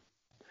set.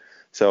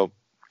 So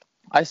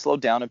I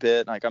slowed down a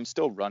bit. Like I'm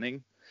still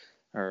running,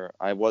 or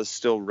I was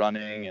still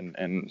running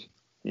and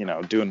you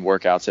know, doing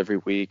workouts every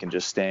week and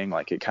just staying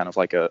like kind of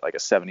like a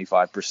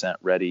 75%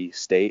 ready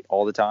state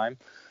all the time.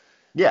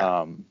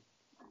 Yeah.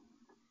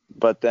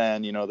 But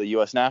then, you know, the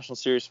U.S. National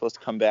Series is supposed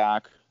to come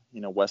back. You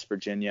know, West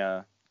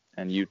Virginia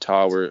and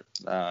Utah were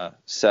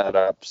set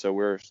up, so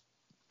we're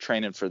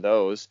training for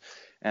those.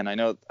 And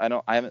I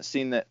haven't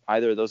seen that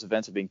either of those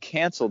events have been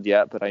canceled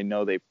yet, but I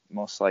know they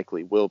most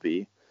likely will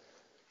be.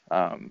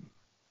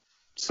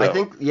 So I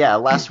think, yeah,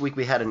 last week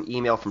we had an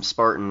email from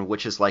Spartan,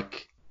 which is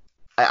like,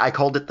 I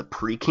called it the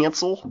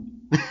pre-cancel.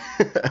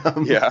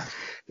 Yeah.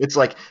 It's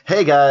like,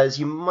 hey guys,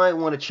 you might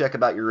want to check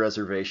about your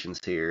reservations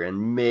here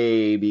and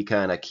maybe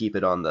kind of keep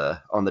it on the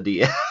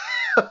DL.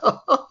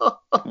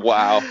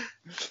 Wow.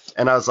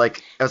 And I was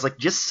like,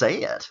 just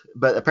say it.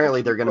 But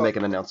apparently they're going to make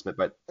an announcement.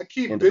 But I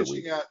keep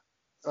bitching at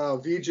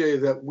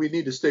VJ that we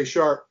need to stay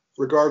sharp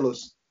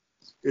regardless.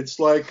 It's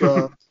like,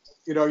 you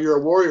know, you're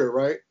a warrior,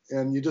 right?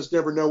 And you just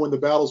never know when the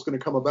battle's going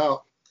to come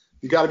about.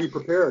 You got to be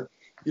prepared.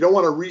 You don't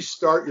want to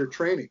restart your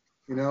training.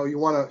 You know, you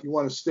want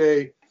to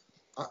stay.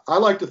 I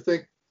like to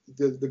think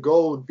that the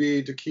goal would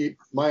be to keep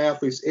my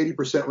athletes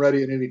 80%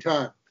 ready at any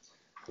time.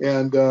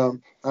 And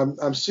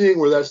I'm seeing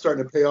where that's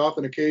starting to pay off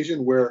on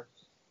occasion, where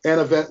an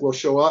event will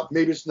show up.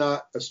 Maybe it's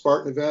not a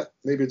Spartan event.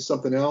 Maybe it's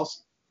something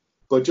else.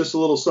 But just a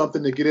little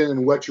something to get in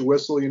and wet your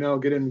whistle, you know,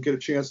 get in and get a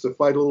chance to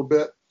fight a little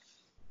bit.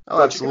 Oh,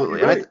 but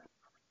absolutely.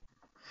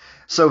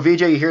 So,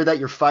 VJ, you hear that?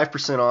 You're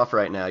 5% off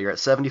right now. You're at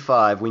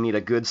 75. We need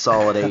a good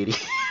solid 80.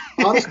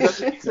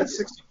 Honestly, he's at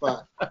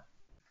 65.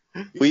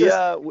 He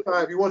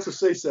wants to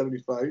say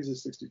 75. He's at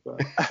 65.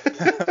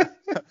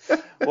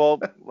 Well,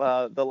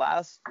 the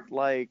last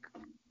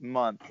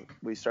month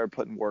we started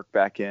putting work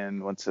back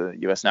in once the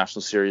U.S.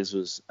 National Series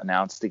was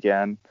announced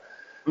again.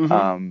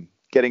 Mm-hmm.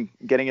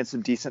 Getting in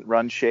some decent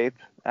run shape,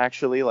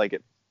 actually.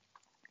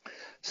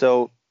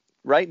 So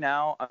right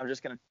now I'm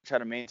just going to try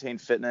to maintain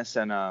fitness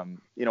and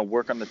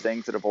work on the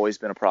things that have always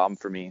been a problem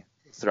for me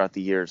throughout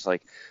the years.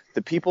 Like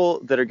the people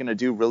that are going to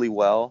do really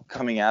well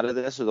coming out of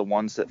this are the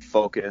ones that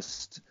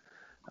focused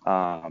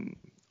on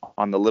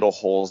the little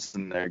holes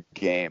in their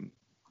game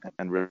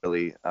and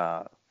really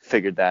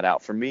figured that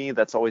out. For me,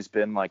 that's always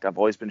been I've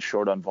always been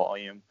short on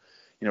volume.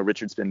 You know,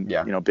 Richard's been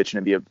bitching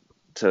at me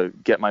to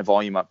get my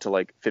volume up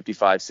to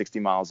 55, 60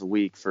 miles a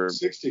week for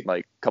 60.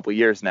 A couple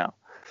years now.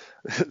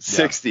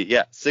 60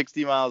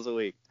 miles a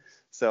week.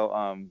 So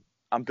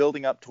I'm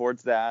building up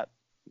towards that.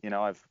 You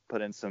know, I've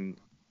put in some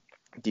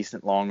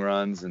decent long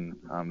runs and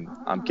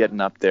I'm getting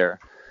up there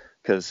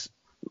because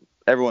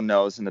everyone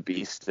knows in the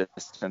beast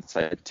distance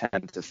I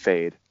tend to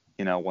fade,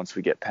 you know, once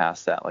we get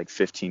past that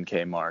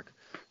 15K mark.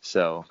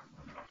 So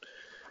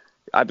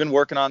I've been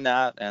working on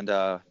that and,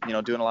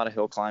 doing a lot of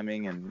hill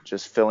climbing and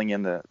just filling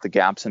in the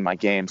gaps in my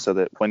game so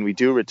that when we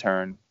do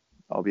return,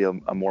 I'll be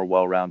a more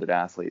well-rounded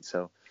athlete.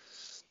 So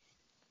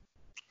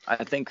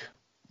I think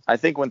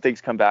when things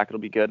come back, it'll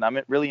be good. And I'm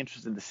really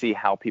interested to see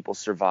how people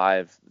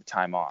survive the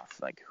time off,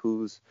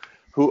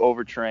 who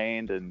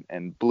overtrained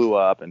and blew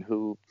up and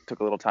who took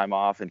a little time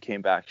off and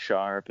came back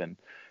sharp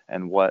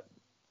and what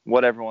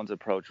everyone's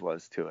approach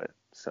was to it.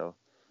 So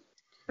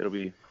it'll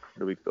be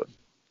good.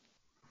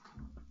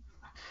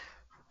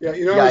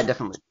 Yeah,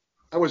 definitely.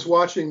 I was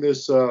watching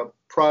this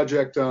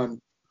project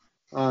on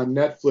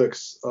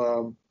Netflix,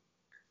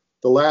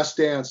 The Last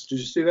Dance. Did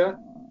you see that?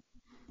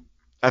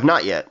 I've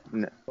not yet.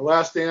 No. The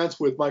Last Dance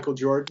with Michael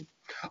Jordan.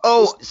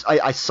 Oh,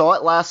 I saw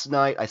it last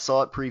night. I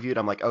saw it previewed.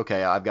 I'm like,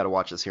 okay, I've got to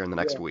watch this here in the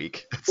next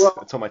week.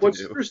 That's all my to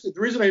do. The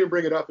reason I even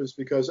bring it up is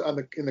because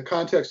in the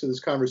context of this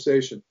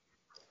conversation,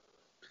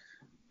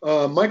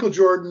 Michael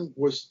Jordan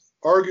was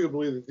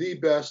arguably the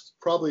best,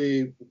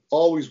 probably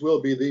always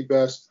will be the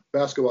best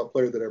basketball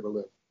player that ever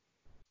lived.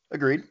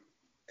 Agreed.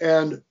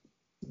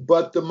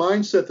 But the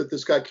mindset that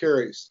this guy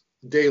carries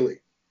daily,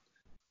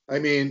 I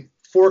mean,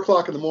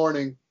 4:00 in the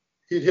morning,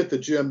 he'd hit the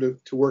gym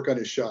to work on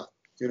his shot,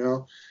 you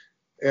know,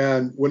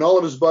 And when all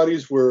of his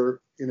buddies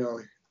were,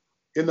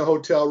 in the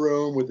hotel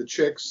room with the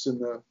chicks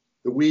and the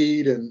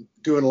weed and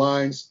doing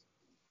lines,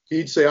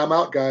 he'd say, "I'm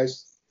out,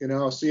 guys.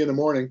 I'll see you in the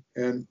morning."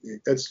 And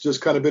it's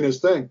just kind of been his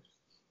thing.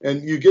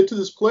 And you get to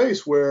this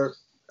place where,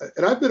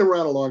 and I've been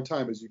around a long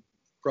time, as you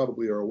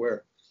probably are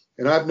aware,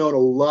 and I've known a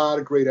lot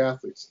of great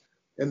athletes.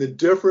 And the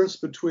difference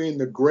between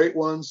the great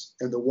ones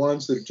and the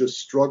ones that just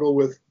struggle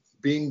with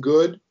being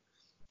good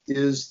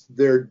is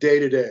their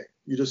day-to-day.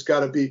 You just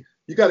got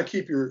to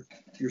keep your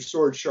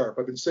sword sharp.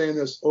 I've been saying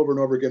this over and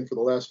over again for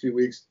the last few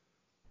weeks,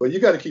 but you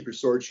got to keep your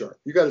sword sharp.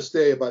 You got to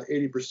stay about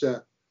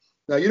 80%.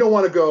 Now, you don't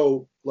want to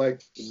go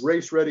like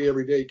race ready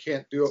every day.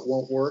 Can't do it,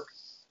 won't work.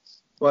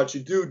 But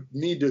you do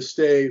need to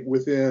stay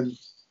within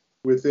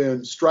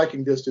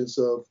striking distance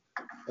of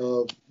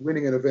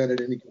winning an event at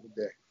any given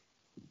day.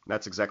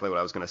 That's exactly what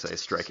I was going to say,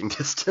 striking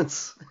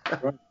distance.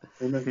 Right.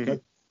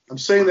 I'm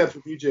saying that for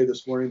BJ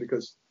this morning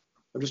because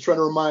I'm just trying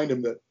to remind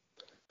him that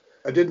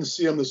I didn't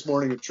see him this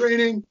morning in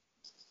training.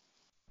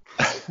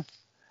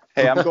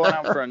 Hey, I'm going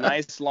out for a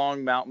nice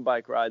long mountain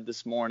bike ride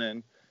this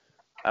morning.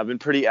 I've been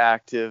pretty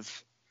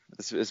active.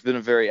 It's been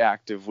a very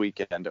active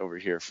weekend over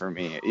here for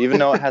me. Even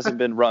though it hasn't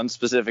been run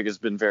specific, it's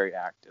been very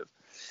active.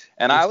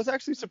 And I was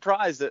actually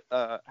surprised at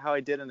how I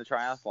did in the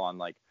triathlon.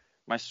 Like,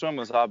 my swim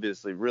was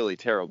obviously really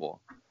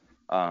terrible,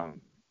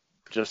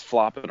 just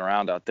flopping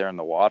around out there in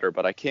the water.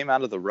 But I came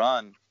out of the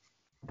run,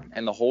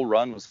 and the whole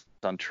run was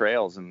on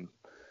trails, and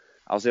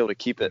I was able to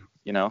keep it,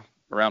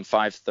 around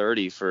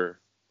 5:30 for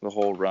the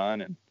whole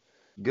run, and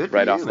good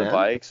right you, off the man.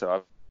 bike.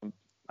 So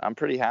I'm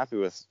pretty happy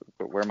with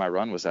where my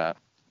run was at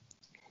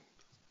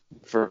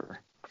for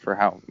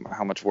how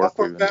much work How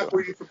far we've been back doing.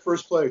 were you for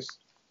first place?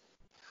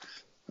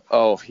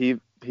 Oh, he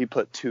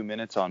put 2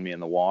 minutes on me in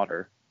the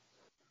water.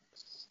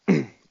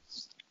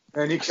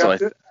 And he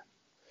kept it?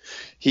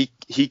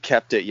 He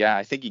kept it, yeah.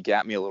 I think he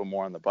got me a little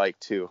more on the bike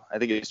too. I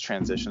think his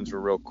transitions were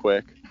real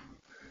quick.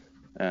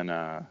 And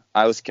I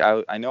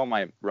know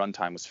my run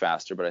time was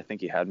faster, but I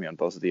think he had me on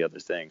both of the other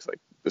things. Like,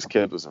 this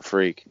kid was a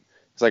freak.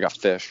 He's like a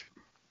fish.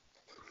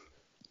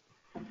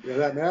 Yeah,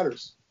 that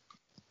matters.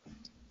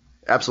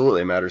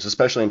 Absolutely matters,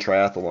 especially in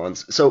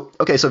triathlons. So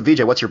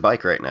VJ, what's your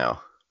bike right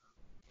now?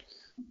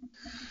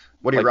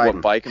 What are you riding?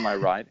 What bike am I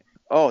riding?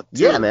 Oh,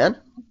 dude, yeah, man.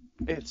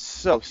 It's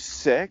so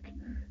sick.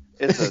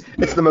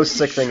 It's the most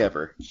sick thing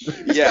ever.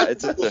 Yeah,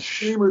 it's the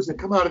streamers that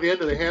come out of the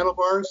end of the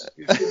handlebars.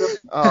 You see them?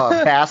 Oh,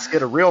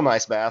 basket, a real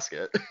nice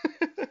basket.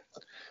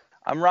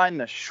 I'm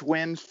riding a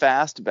Schwinn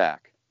Fastback.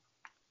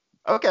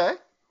 Okay.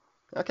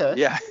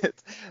 Yeah,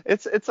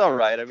 it's all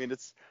right. I mean,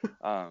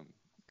 I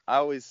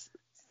always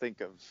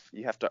think of,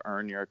 you have to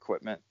earn your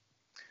equipment.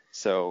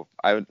 So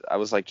I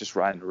was like just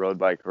riding a road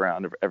bike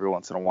around every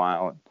once in a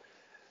while. And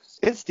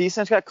it's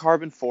decent. It's got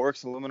carbon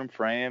forks, aluminum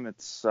frame.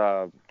 It's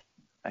I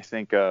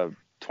think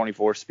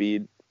 24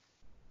 speed,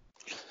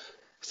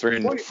 3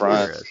 in the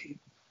front,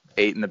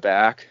 8 in the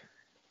back.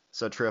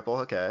 So triple.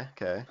 Okay.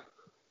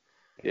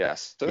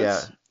 Yes.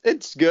 So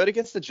it's good. It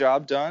gets the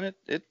job done.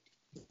 It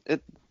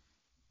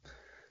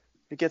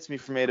gets me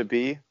from A to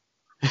B.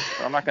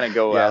 But I'm not going to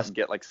go out and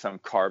get like some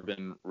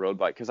carbon road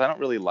bike because I don't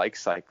really like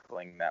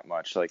cycling that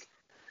much. Like,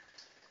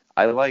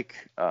 I like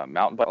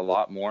mountain bike a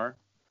lot more.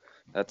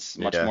 That's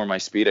much more my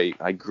speed.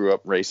 I grew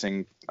up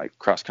racing like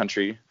cross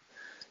country,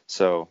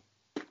 so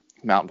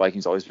mountain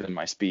biking's always been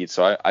my speed.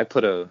 So I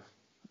put a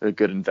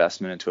good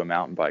investment into a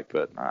mountain bike,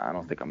 but I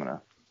don't think I'm going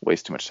to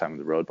waste too much time with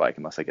the road bike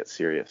unless I get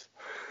serious.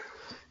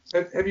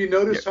 Have you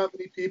noticed how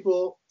many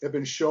people have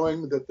been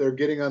showing that they're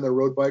getting on their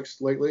road bikes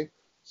lately?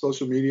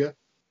 Social media.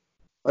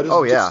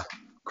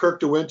 Kirk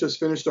DeWitt just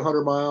finished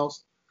 100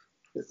 miles.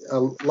 A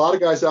lot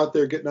of guys out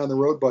there getting on the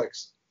road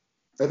bikes.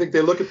 I think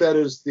they look at that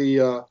as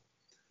the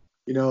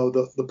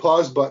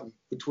pause button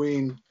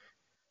between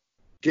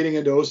getting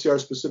into OCR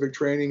specific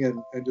training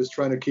and just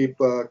trying to keep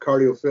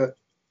cardio fit.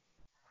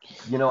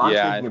 I'm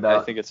thinking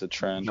about. I think it's a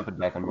trend. Jumping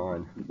back on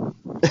mine.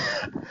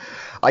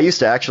 I used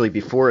to actually,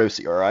 before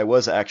OCR, I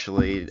was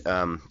actually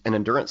an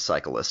endurance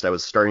cyclist. I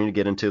was starting to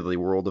get into the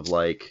world of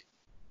like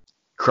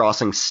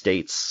crossing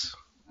states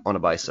on a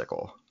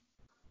bicycle.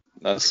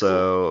 That's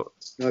so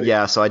cool.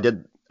 Yeah, so I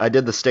did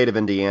the state of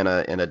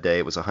Indiana in a day.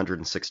 It was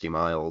 160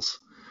 miles.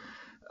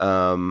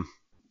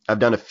 I've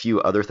done a few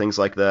other things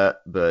like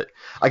that, but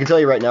I can tell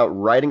you right now,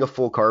 riding a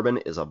full carbon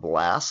is a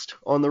blast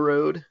on the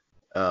road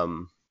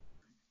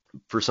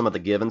for some of the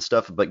give and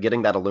stuff, but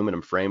getting that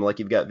aluminum frame like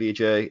you've got,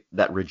 VJ,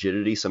 that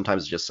rigidity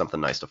sometimes is just something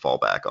nice to fall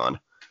back on.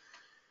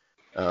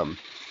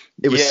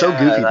 It was so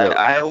goofy, though.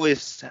 I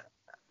always...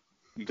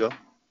 You go?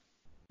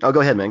 Oh,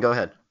 go ahead, man. Go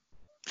ahead.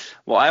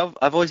 Well,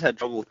 I've always had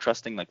trouble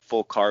trusting like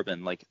full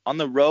carbon. Like on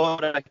the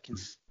road, I can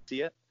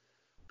see it,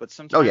 but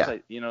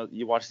sometimes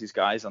you watch these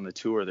guys on the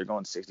tour. They're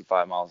going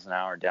 65 miles an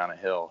hour down a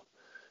hill,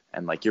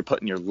 and like you're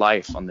putting your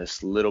life on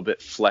this little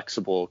bit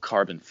flexible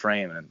carbon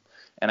frame.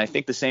 And I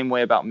think the same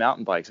way about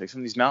mountain bikes. Like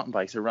some of these mountain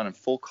bikes are running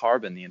full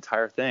carbon the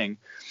entire thing,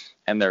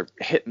 and they're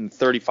hitting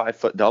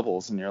 35-foot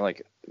doubles, and you're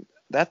like,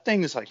 that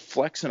thing is like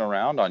flexing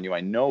around on you.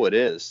 I know it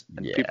is.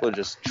 And people are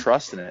just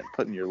trusting it,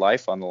 putting your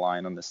life on the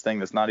line on this thing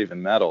that's not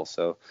even metal.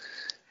 So,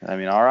 I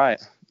mean, all right.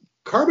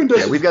 Carbon does.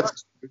 Yeah, we've got.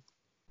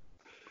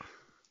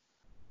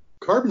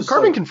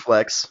 Carbon can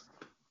flex.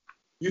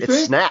 You it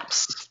think?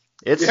 Snaps.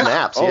 It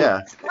snaps.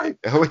 Yeah.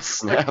 Oh, it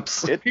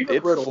snaps. It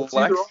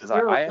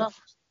flexes.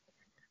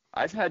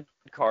 I've had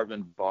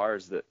carbon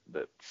bars that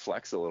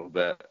flex a little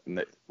bit,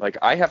 and like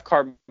I have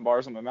carbon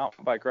bars on my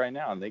mountain bike right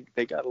now, and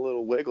they got a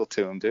little wiggle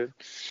to them, dude.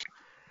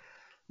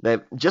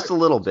 Just a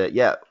little bit,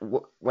 yeah.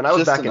 When I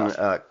was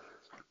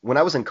when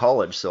I was in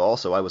college, so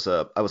also I was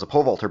a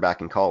pole vaulter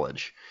back in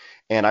college,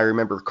 and I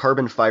remember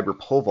carbon fiber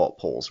pole vault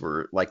poles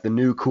were like the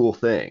new cool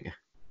thing.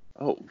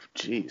 Oh,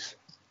 jeez.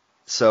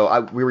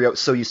 So we were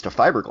so used to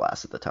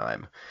fiberglass at the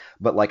time,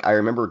 but like I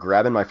remember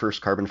grabbing my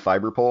first carbon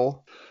fiber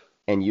pole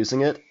and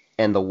using it.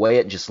 And the way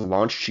it just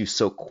launched you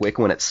so quick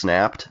when it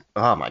snapped,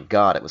 oh my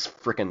god, it was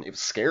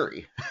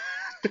scary.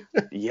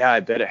 Yeah, I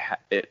bet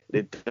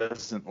it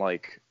doesn't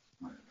like,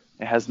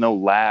 it has no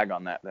lag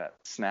on that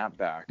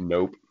snapback.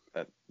 Nope.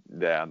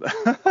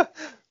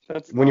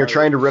 That's when you're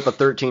trying to rip a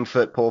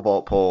 13-foot pole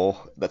vault pole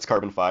that's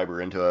carbon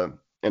fiber into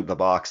the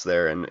box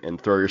there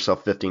and throw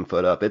yourself 15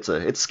 foot up,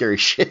 it's scary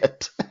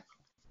shit.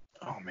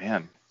 Oh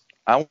man,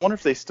 I wonder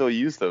if they still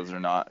use those or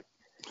not.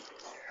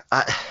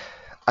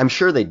 I'm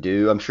sure they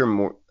do. I'm sure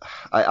more.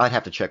 I'd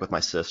have to check with my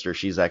sister.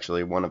 She's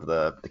actually one of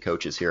the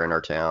coaches here in our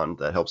town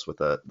that helps with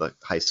the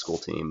high school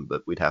team.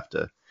 But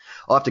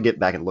I'll have to get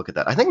back and look at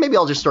that. I think maybe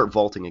I'll just start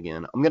vaulting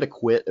again. I'm gonna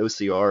quit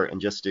OCR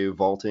and just do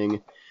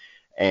vaulting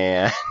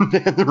and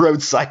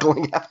road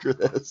cycling after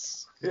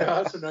this. Yeah,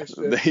 that's a nice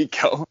fit. There you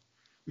go.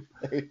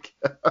 There you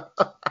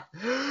go.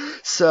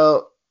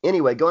 So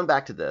anyway, going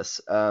back to this.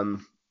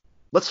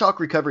 Let's talk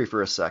recovery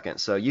for a second.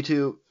 So you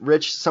two,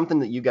 Rich, something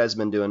that you guys have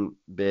been doing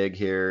big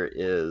here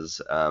is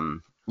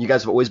you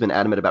guys have always been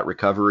adamant about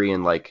recovery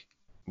and like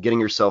getting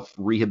yourself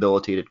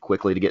rehabilitated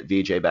quickly to get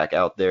VJ back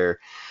out there.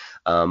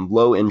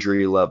 Low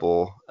injury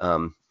level.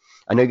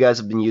 I know you guys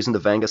have been using the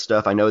Venga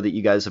stuff. I know that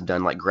you guys have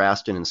done like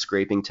Graston and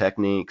scraping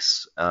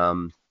techniques.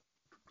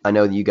 I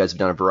know that you guys have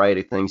done a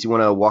variety of things. You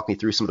want to walk me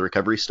through some of the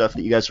recovery stuff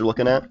that you guys are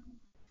looking at?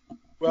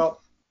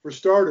 Well, for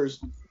starters,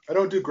 I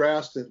don't do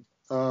Graston.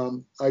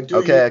 I do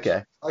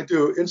I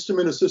do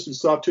instrument-assisted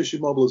soft tissue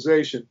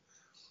mobilization,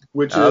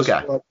 which is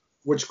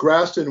which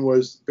Graston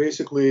was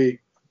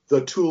basically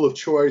the tool of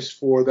choice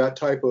for that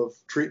type of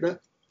treatment.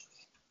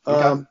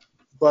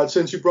 But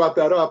since you brought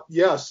that up,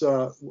 yes,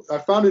 I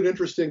found it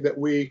interesting that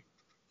when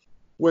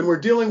we're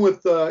dealing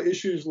with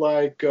issues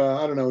like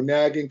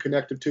nagging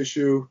connective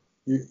tissue,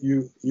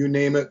 you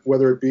name it,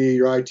 whether it be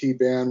your IT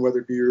band, whether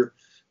it be your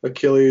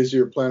Achilles,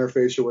 your plantar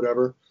fascia,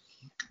 whatever.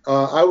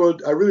 I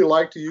really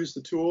like to use the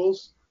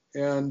tools,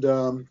 and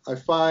I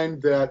find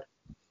that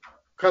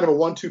kind of a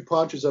 1-2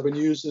 punch as I've been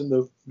using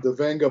the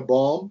Venga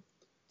balm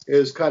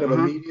is kind of a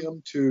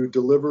medium to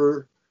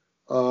deliver,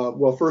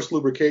 first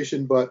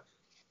lubrication, but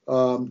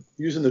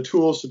using the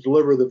tools to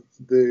deliver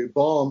the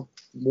balm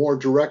more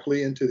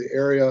directly into the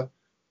area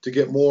to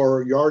get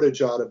more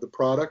yardage out of the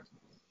product.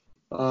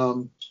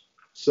 Been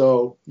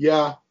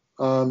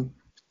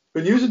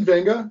using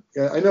Venga.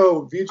 I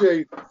know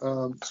VJ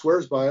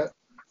swears by it.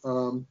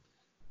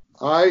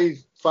 I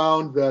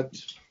found that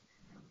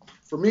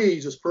for me,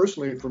 just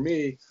personally for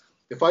me,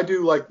 if I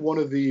do like one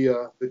of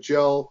the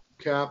gel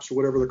caps or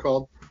whatever they're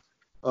called,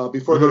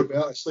 before I go to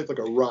bed, I sleep like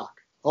a rock.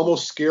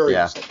 Almost scary.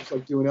 Yeah. It's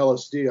like doing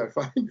LSD. I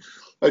find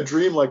I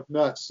dream like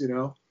nuts,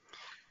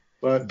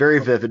 But very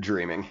vivid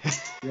dreaming.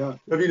 Yeah.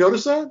 Have you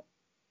noticed that?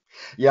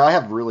 Yeah, I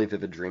have really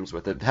vivid dreams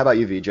with it. How about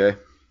you, VJ?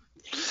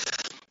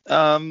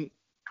 I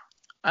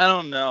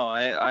don't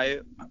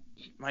know.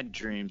 My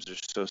dreams are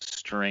so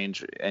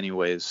strange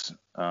anyways.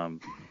 I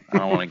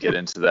don't want to get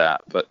into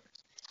that, but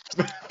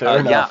fair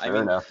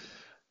enough.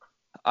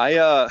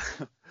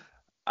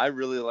 I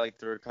really like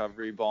the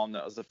recovery balm.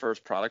 That was the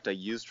first product I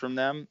used from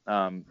them.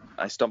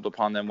 I stumbled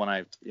upon them when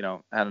I,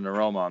 had an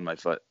aroma on my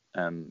foot,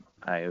 and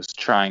I was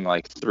trying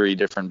like 3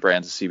 different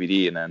brands of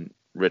CBD, and then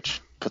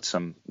Rich put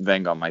some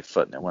Venga on my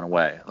foot, and it went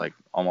away like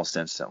almost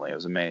instantly. It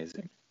was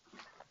amazing,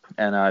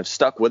 and I've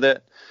stuck with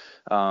it.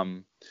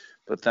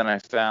 But then I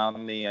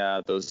found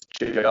those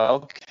gel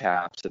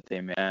caps that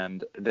they made,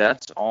 and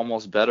that's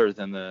almost better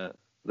than the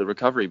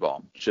recovery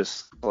balm.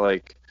 Just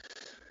like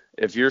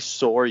if you're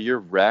sore, you're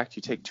wrecked,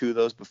 you take 2 of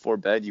those before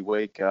bed, you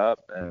wake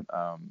up, and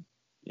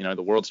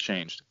the world's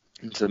changed.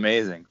 It's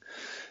amazing.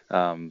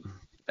 And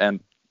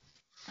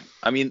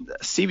I mean,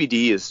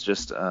 CBD is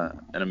just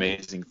an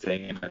amazing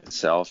thing in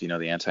itself.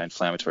 The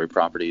anti-inflammatory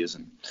properties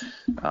and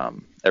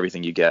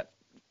everything you get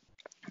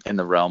in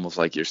the realm of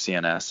like your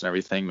CNS and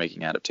everything,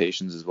 making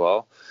adaptations as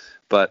well.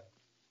 But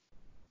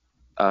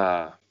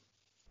I'd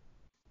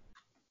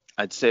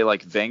say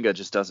like Venga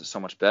just does it so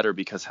much better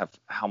because of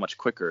how much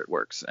quicker it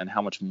works and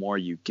how much more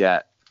you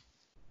get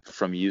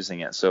from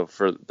using it. So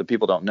for the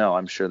people who don't know,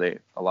 I'm sure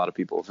a lot of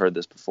people have heard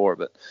this before,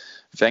 but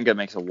Venga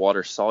makes a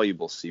water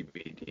soluble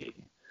CBD.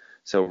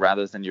 So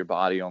rather than your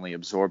body only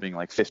absorbing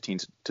like 15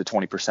 to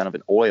 20% of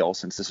an oil,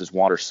 since this is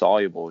water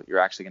soluble, you're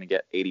actually going to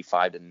get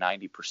 85 to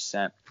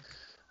 90%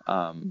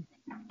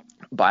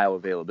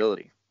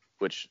 bioavailability,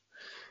 which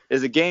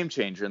is a game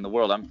changer in the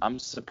world. I'm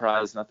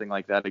surprised nothing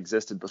like that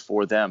existed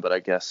before them, but I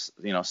guess,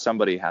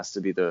 somebody has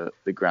to be the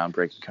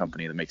groundbreaking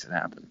company that makes it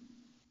happen.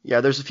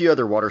 Yeah, there's a few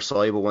other water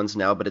soluble ones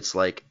now, but it's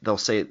like they'll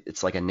say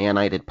it's like a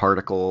nanited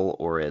particle,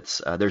 or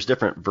it's there's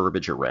different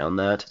verbiage around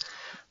that.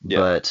 Yeah.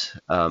 But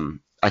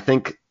I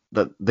think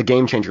the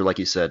game changer, like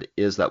you said,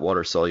 is that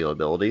water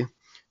solubility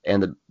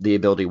and the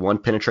ability, one,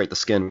 penetrate the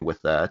skin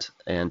with that,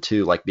 and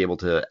two, like be able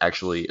to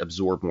actually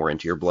absorb more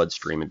into your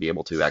bloodstream and be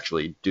able to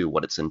actually do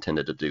what it's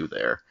intended to do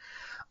there.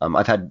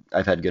 I've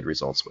had good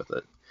results with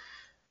it.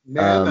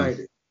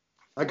 Nanited.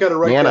 I got to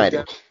write that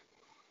down.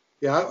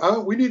 Yeah,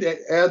 we need to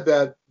add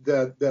that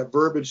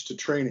verbiage to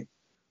training.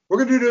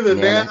 We're going to do the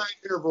nanite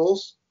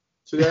intervals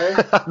today.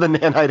 The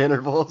nanite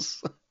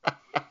intervals.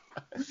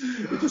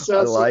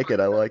 I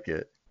like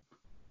it.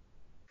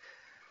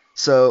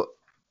 So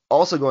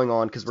also going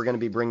on, because we're going to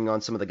be bringing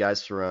on some of the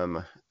guys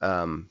from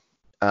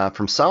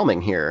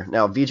Salming here.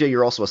 Now, VJ,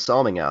 you're also a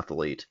Salming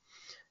athlete.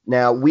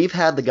 Now, we've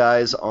had the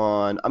guys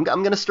on. I'm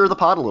going to stir the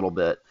pot a little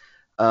bit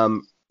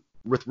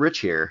with Rich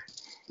here.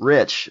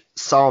 Rich,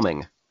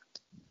 Salming.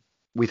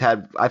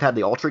 I've had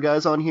the Ultra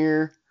guys on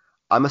here.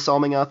 I'm a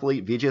Salming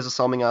athlete. VJ is a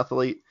Salming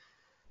athlete.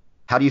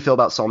 How do you feel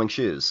about Salming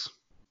shoes?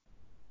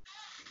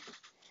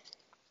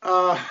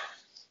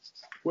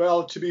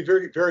 Well, to be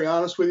very, very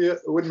honest with you,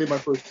 it wouldn't be my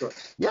first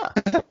choice. Yeah.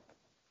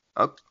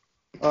 Oh,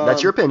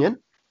 that's your opinion.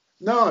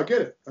 No, I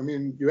get it. I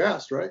mean, you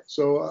asked, right?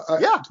 So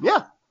yeah.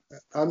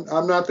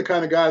 I'm not the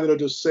kind of guy that'll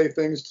just say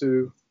things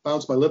to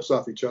bounce my lips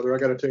off each other. I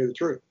got to tell you the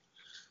truth.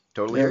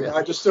 Totally. And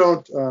I just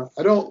don't.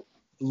 I don't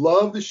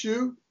love the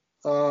shoe.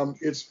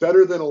 It's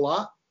better than a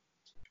lot.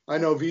 I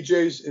know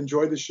VJ's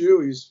enjoyed the shoe.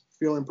 He's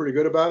feeling pretty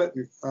good about it.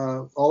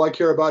 All I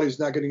care about is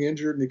not getting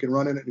injured, and he can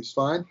run in it, and he's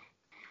fine.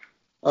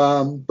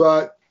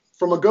 But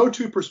from a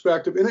go-to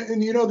perspective, and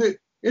the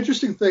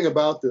interesting thing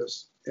about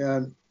this,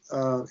 and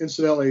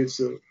incidentally, it's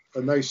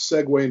a nice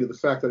segue into the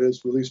fact that I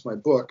just released my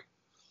book.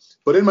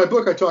 But in my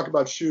book, I talk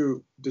about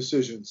shoe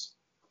decisions.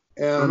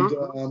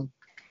 And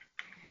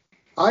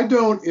I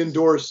don't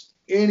endorse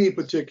any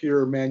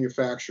particular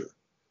manufacturer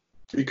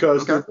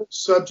because they're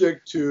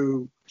subject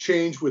to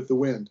change with the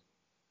wind.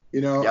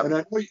 Yep.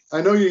 And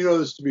I know you know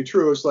this to be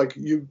true. It's like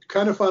you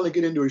kind of finally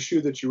get into a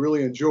shoe that you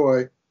really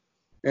enjoy,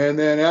 and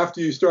then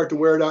after you start to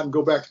wear it out and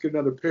go back to get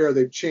another pair,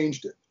 they've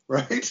changed it,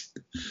 right?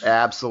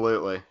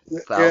 Absolutely,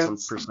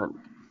 1,000%.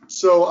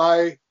 So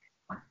I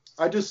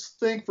just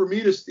think for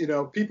me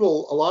to,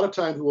 people a lot of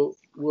times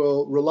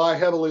will rely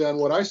heavily on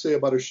what I say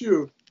about a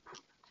shoe,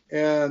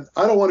 and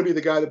I don't want to be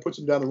the guy that puts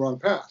them down the wrong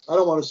path. I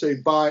don't want to say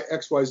buy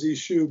XYZ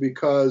shoe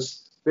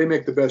because they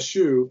make the best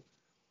shoe,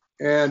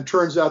 and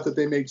turns out that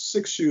they made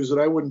 6 shoes that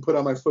I wouldn't put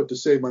on my foot to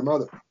save my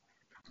mother.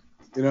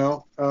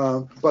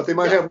 But they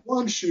might have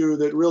one shoe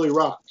that really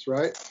rocks,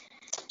 right?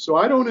 So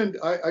I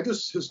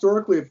just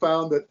historically have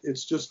found that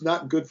it's just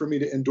not good for me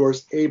to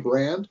endorse a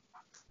brand.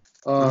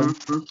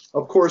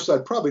 Of course,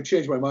 I'd probably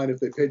change my mind if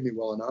they paid me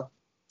well enough.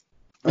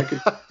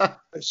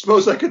 I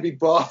suppose I could be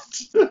bought,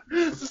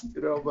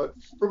 but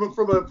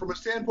from a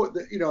standpoint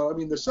that,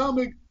 the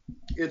Salming,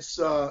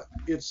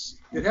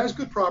 it has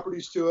good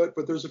properties to it,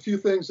 but there's a few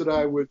things that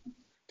I would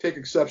take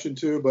exception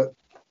to, but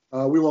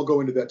we won't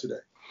go into that today.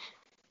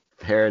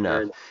 Fair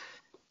enough.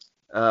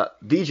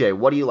 VJ,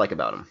 what do you like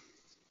about him?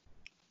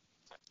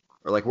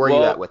 Or where are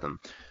you at with him?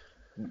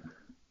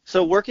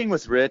 So working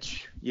with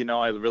Rich,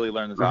 I really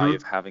learned the value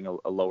of having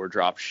a lower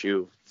drop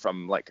shoe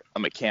from a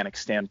mechanic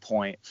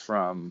standpoint,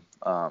 from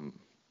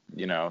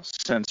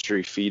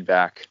sensory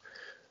feedback,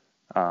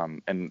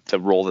 and the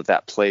role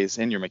that plays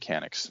in your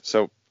mechanics.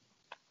 So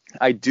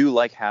I do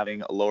like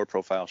having a lower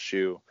profile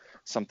shoe,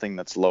 something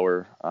that's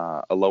lower,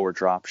 a lower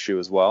drop shoe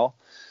as well.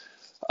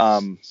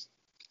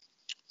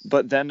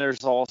 But then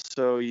there's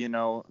also,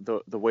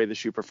 the way the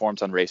shoe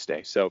performs on race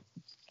day. So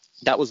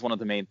that was one of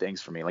the main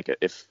things for me.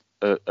 If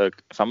I'm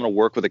going to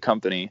work with a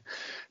company,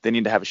 they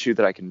need to have a shoe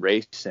that I can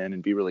race in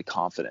and be really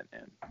confident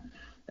in.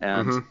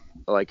 And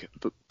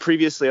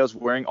previously I was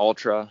wearing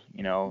Ultra,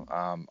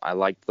 I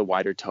liked the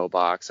wider toe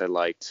box. I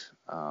liked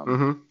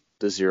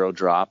the zero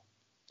drop.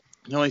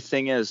 The only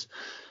thing is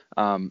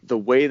the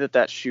way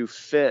that shoe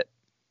fit,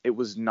 it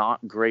was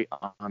not great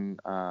on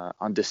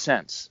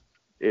descents.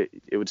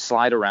 It would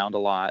slide around a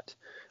lot.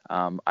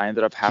 I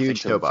ended up having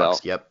huge toe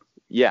box. Yep.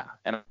 Yeah,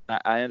 and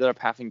I ended up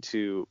having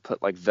to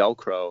put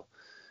Velcro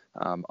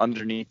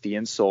underneath the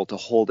insole to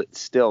hold it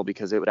still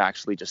because it would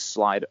actually just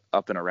slide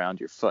up and around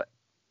your foot.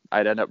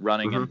 I'd end up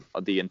running and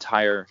the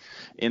entire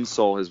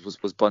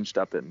insole was bunched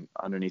up and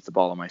underneath the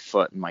ball of my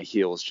foot, and my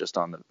heel was just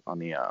on the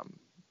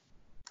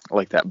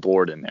that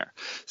board in there.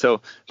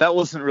 So that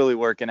wasn't really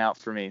working out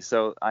for me.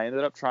 So I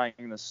ended up trying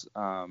this.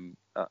 I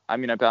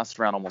bounced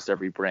around almost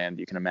every brand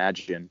you can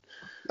imagine.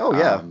 Oh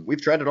yeah,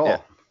 we've tried it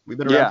all. We've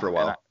been around for a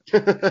while.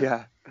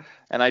 Yeah.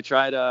 And I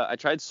tried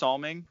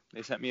Salming.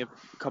 They sent me a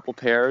couple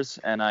pairs,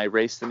 and I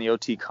raced in the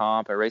OT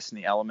comp. I raced in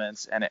the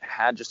elements, and it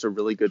had just a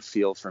really good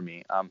feel for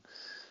me.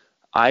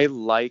 I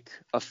like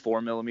a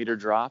 4mm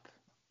drop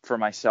for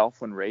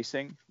myself when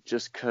racing,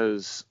 just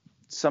because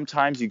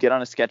sometimes you get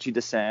on a sketchy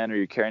descent or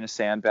you're carrying a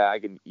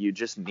sandbag and you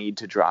just need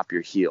to drop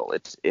your heel.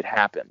 It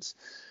happens.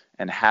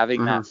 And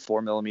having that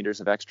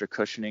 4mm of extra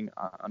cushioning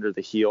under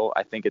the heel,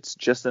 I think it's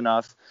just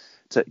enough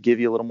to give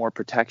you a little more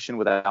protection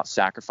without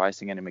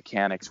sacrificing any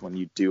mechanics when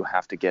you do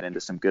have to get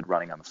into some good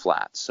running on the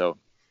flat. So,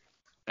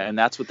 and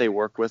that's what they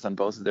work with on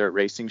both of their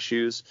racing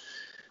shoes.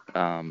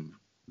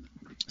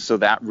 So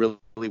that really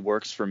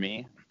works for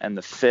me, and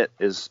the fit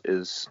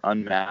is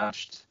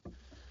unmatched.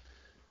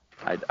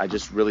 I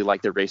just really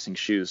like their racing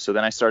shoes. So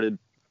then I started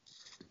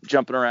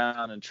jumping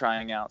around and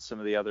trying out some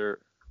of the other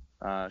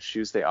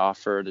shoes they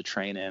offer to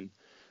train in.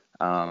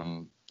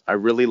 I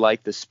really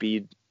like the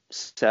Speed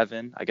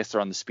 7. I guess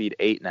they're on the Speed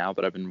 8 now,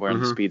 but I've been wearing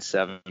the Speed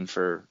 7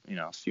 for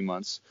a few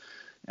months,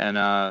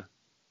 and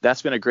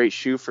that's been a great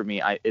shoe for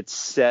me. It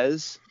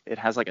says it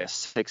has like a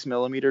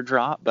 6mm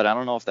drop, but I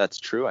don't know if that's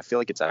true. I feel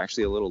like it's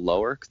actually a little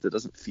lower because it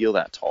doesn't feel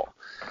that tall.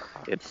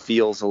 It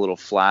feels a little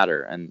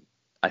flatter, and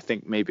I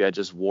think maybe I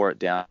just wore it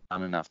down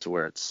enough to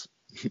where it's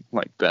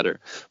like better.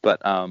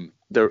 But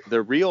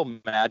the real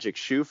magic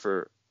shoe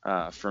for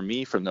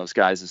me from those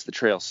guys is the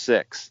Trail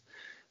 6.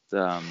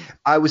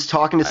 I was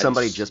talking to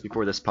somebody just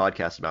before this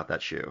podcast about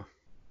that shoe.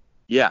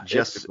 Yeah,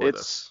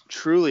 it's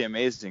truly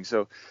amazing.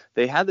 So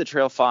they had the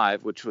Trail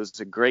 5, which was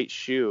a great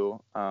shoe.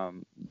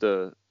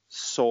 The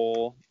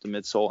sole, the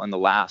midsole, and the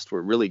last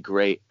were really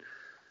great.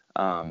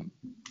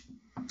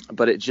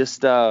 But it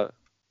just the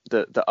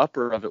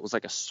upper of it was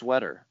like a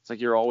sweater. It's like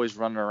you're always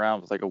running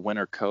around with like a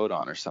winter coat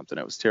on or something.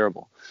 It was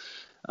terrible.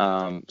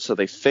 So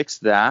they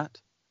fixed that,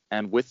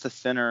 and with the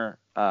thinner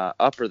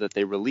upper that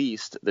they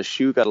released, the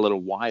shoe got a little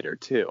wider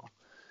too.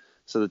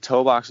 So the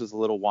toe box was a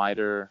little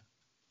wider.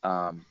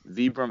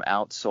 Vibram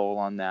outsole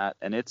on that,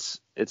 and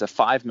it's a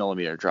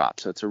 5mm drop,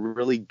 so it's a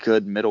really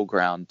good middle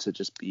ground to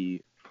just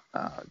be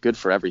good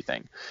for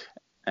everything.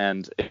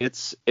 And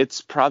it's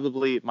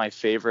probably my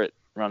favorite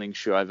running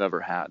shoe I've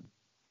ever had.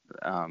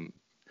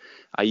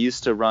 I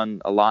used to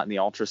run a lot in the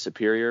Ultra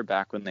Superior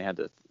back when they had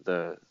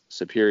the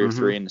Superior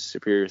 3 and the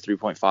Superior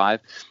 3.5,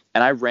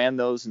 and I ran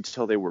those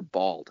until they were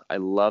bald. I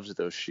loved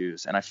those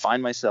shoes, and I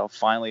find myself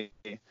finally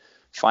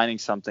finding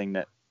something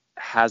that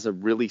has a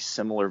really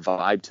similar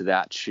vibe to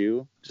that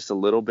shoe, just a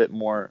little bit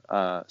more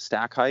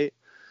stack height,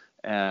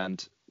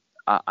 and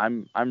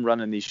I'm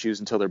running these shoes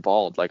until they're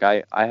bald. Like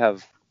I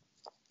have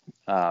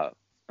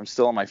I'm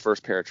still on my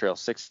first pair of Trail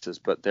 6s,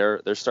 but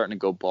they're starting to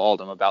go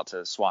bald. I'm about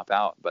to swap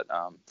out, but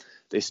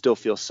they still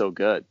feel so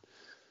good.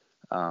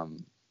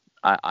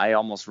 I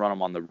almost run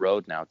them on the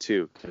road now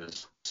too,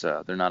 because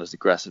they're not as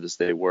aggressive as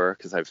they were,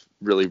 because I've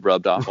really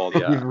rubbed off all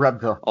the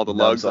all the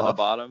lugs on the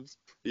bottoms.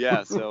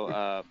 Yeah,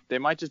 so they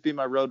might just be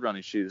my road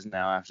running shoes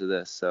now after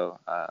this. So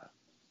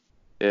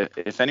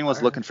if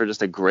anyone's looking for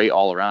just a great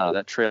all around,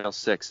 that Trail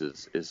 6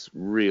 is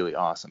really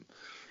awesome.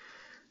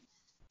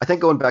 I think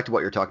going back to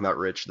what you're talking about,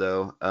 Rich,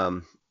 though,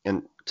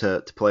 and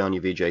to play on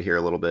you, VJ, here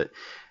a little bit,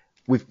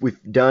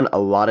 we've done a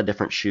lot of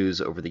different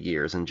shoes over the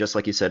years, and just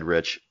like you said,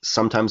 Rich,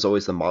 sometimes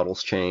always the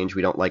models change.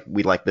 We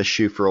like this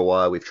shoe for a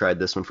while, we've tried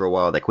this one for a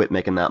while, they quit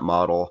making that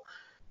model.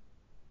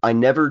 I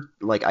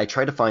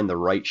try to find the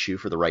right shoe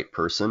for the right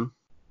person,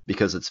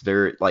 because it's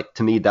very,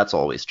 to me, that's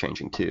always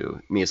changing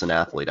too. Me as an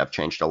athlete, I've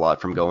changed a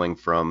lot from going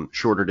from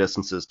shorter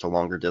distances to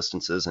longer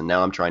distances, and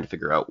now I'm trying to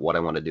figure out what I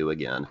want to do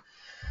again.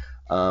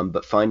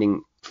 But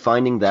finding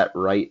that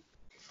right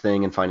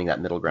thing and finding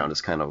that middle ground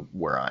is kind of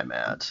where I'm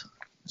at.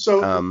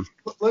 So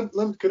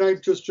can I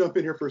just jump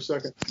in here for a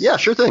second? Yeah,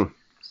 sure thing.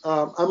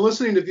 I'm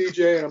listening to VJ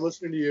and I'm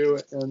listening to you,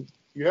 and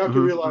you have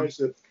to realize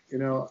that,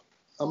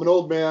 I'm an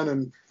old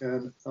man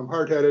and I'm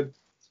hard-headed.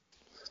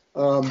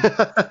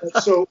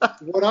 So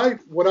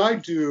what I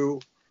do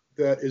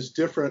that is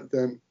different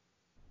than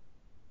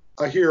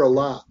I hear a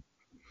lot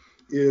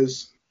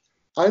is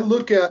I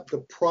look at the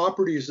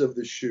properties of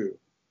the shoe.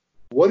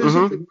 What is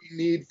it that we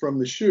need from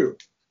the shoe?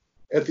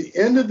 At the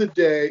end of the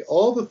day,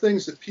 all the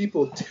things that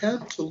people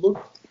tend to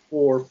look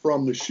for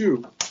from the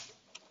shoe,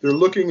 they're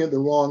looking in the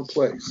wrong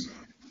place.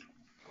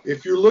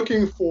 If you're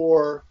looking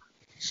for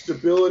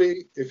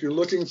stability, if you're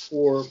looking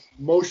for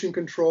motion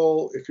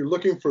control, if you're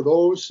looking for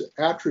those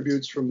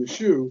attributes from the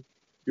shoe,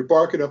 you're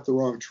barking up the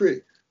wrong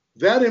tree.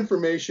 That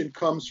information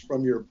comes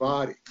from your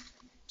body.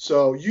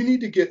 So you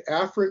need to get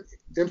afferent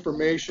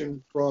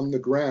information from the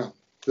ground,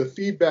 the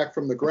feedback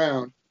from the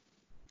ground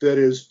that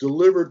is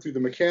delivered through the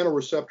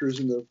mechanoreceptors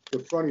in the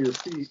front of your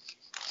feet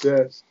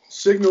that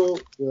signal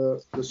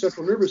the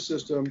central nervous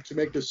system to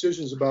make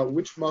decisions about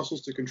which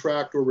muscles to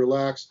contract or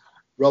relax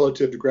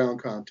relative to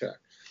ground contact.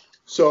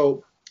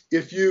 So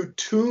if you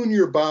tune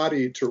your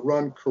body to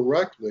run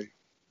correctly,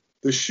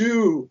 the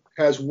shoe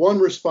has one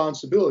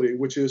responsibility,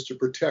 which is to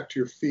protect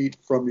your feet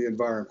from the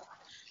environment.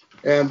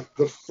 And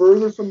the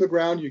further from the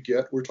ground you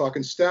get, we're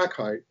talking stack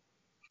height.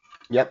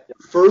 Yep.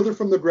 Further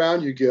from the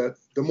ground you get,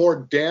 the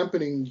more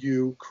dampening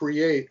you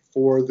create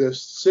for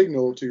this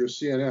signal to your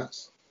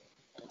CNS.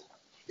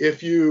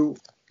 If you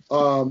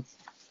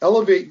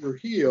elevate your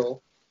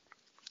heel,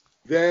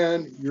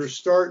 then you're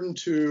starting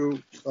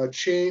to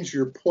change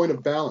your point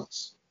of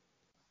balance.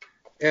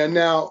 And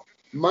now,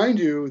 mind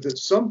you, that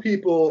some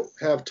people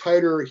have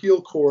tighter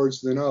heel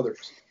cords than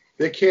others.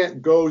 They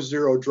can't go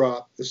zero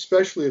drop,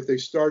 especially if they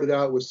started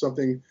out with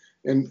something.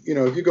 And, you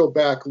know, if you go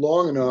back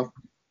long enough,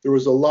 there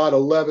was a lot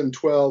 11,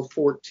 12,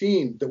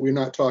 14 that we're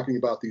not talking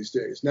about these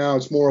days. Now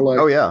it's more like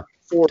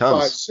 4,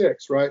 Tons. 5,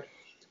 6, right?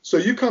 So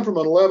you come from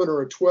an 11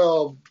 or a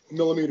 12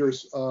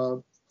 millimeters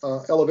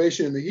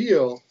elevation in the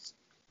heel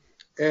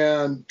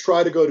and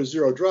try to go to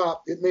zero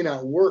drop, it may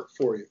not work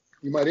for you.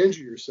 You might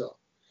injure yourself.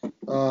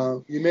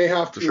 You may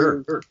have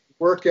to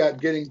work at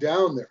getting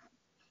down there.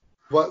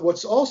 But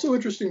what's also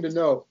interesting to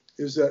note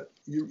is that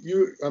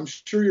I'm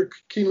sure you're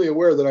keenly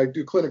aware that I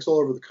do clinics all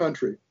over the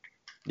country.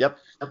 Yep.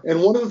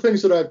 And one of the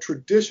things that I've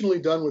traditionally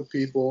done with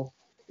people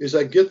is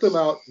I get them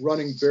out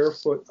running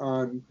barefoot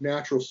on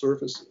natural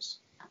surfaces.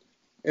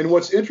 And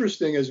what's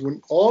interesting is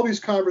when all these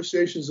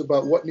conversations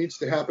about what needs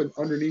to happen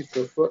underneath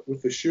the foot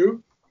with the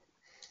shoe,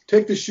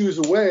 take the shoes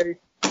away,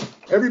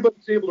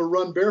 everybody's able to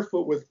run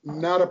barefoot with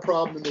not a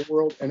problem in the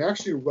world and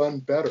actually run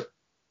better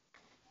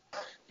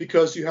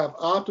because you have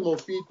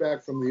optimal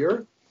feedback from the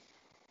earth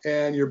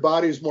and your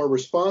body is more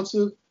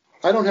responsive.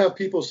 I don't have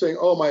people saying,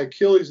 oh, my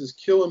Achilles is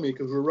killing me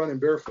because we're running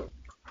barefoot.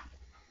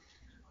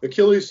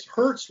 Achilles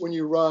hurts when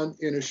you run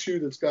in a shoe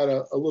that's got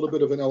a little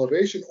bit of an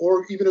elevation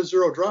or even a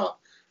zero drop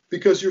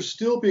because you're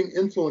still being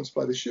influenced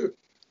by the shoe.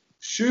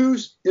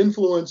 Shoes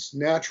influence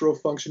natural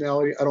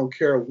functionality. I don't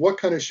care what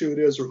kind of shoe it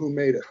is or who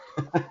made it.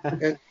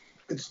 And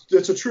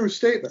it's a true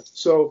statement.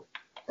 So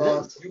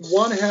you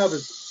want to have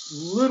as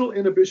little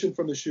inhibition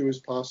from the shoe as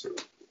possible.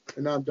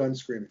 And now I'm done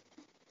screaming.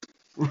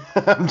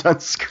 I'm done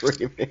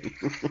screaming.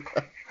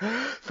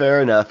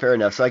 Fair enough.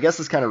 So I guess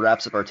this kind of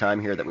wraps up our time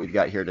here that we've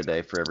got here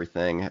today for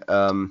everything.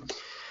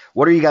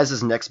 What are you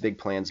guys' next big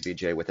plans,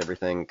 VJ, with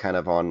everything kind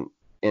of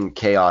in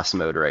chaos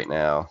mode right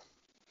now?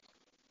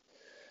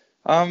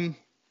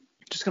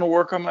 Just going to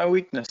work on my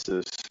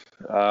weaknesses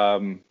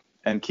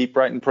and keep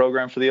writing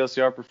program for the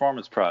OCR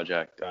Performance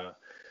Project.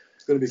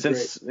 It's going to be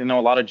since great. You know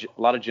a lot of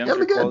gyms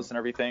are closed and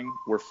everything,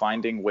 we're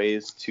finding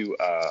ways to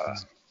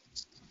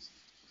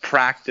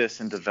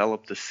practice and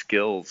develop the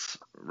skills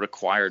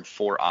required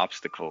for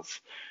obstacles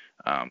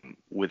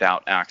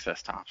without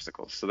access to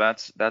obstacles. So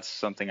that's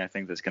something I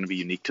think that's going to be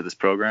unique to this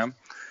program.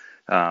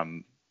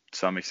 So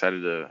I'm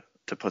excited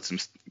to put some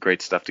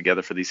great stuff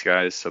together for these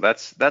guys. So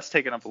that's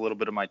taken up a little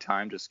bit of my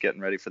time, just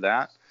getting ready for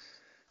that.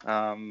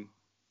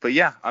 But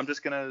yeah, I'm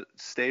just going to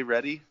stay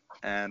ready.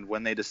 And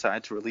when they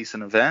decide to release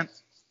an event,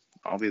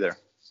 I'll be there.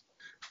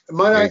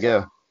 There you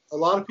go. A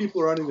lot of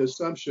people are under the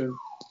assumption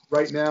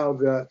right now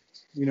that,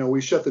 you know,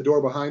 we shut the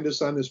door behind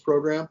us on this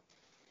program.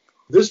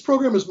 This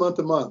program is month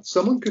to month.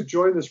 Someone could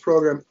join this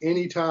program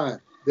anytime.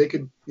 They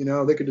could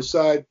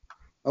decide,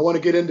 I want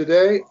to get in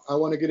today. I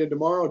want to get in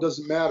tomorrow. It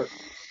doesn't matter.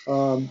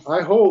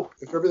 I hope,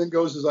 if everything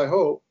goes as I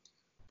hope,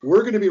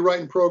 we're going to be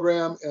writing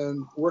program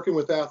and working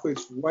with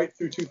athletes right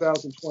through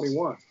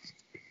 2021.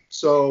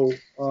 So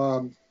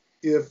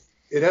if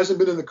it hasn't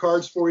been in the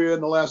cards for you in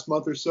the last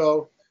month or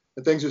so,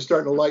 and things are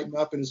starting to lighten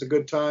up and it's a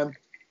good time,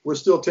 we're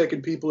still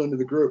taking people into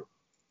the group.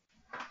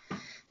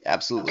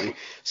 Absolutely.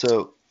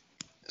 So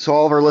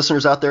all of our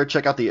listeners out there,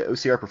 check out the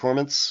OCR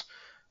Performance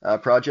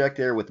project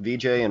there with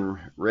VJ and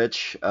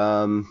Rich.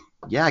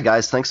 Yeah,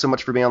 guys, thanks so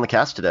much for being on the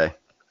cast today.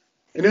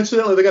 And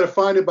incidentally, they got to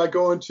find it by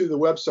going to the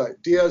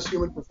website,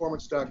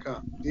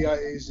 diazhumanperformance.com,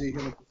 D-I-A-Z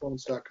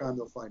humanperformance.com.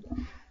 They'll find it.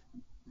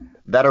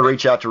 That'll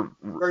reach out to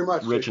very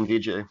much, Rich and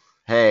VJ.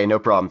 Hey, no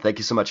problem. Thank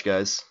you so much,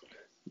 guys.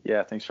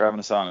 Yeah, thanks for having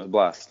us on. It was a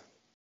blast.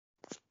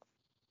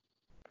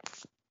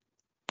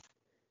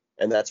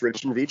 And that's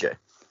Rich and VJ.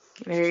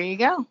 There you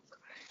go.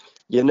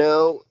 You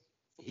know,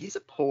 he's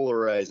a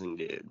polarizing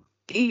dude.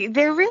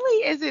 There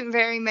really isn't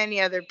very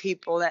many other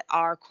people that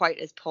are quite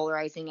as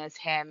polarizing as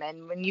him.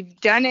 And when you've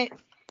done it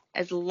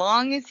as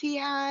long as he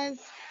has,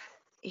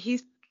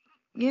 he's,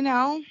 you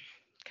know,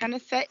 kind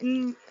of set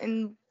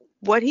in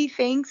what he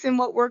thinks and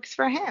what works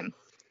for him.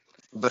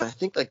 But I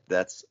think like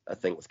that's a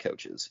thing with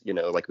coaches, you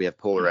know, like we have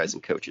polarizing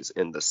coaches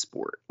in the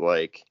sport.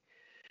 Like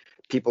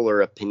people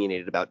are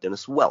opinionated about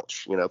Dennis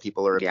Welch, you know,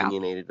 people are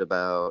opinionated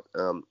about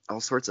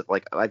all sorts of,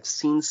 like, I've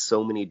seen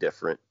so many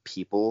different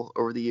people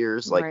over the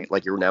years, like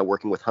you're now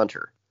working with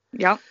Hunter.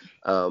 Yep.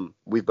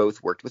 We've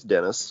both worked with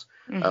Dennis.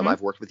 Mm-hmm.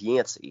 I've worked with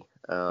Yancey.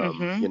 You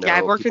know, yeah,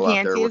 I've worked with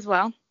Yancey as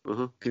well.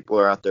 Mm-hmm. People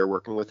are out there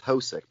working with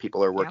Hosick.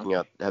 People are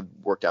have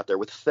worked out there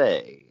with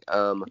Faye.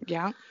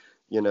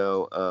 You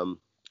know,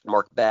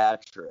 Mark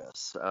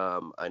Battress.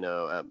 I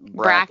know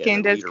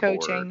Bracken does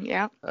coaching.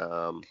 Yeah.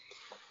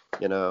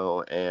 You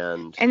know,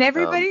 and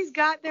everybody's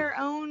got their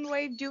own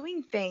way of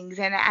doing things.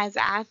 And as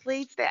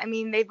athletes, I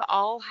mean, they've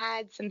all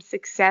had some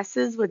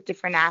successes with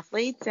different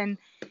athletes. And,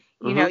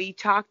 you know, you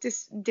talk to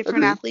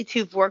different athletes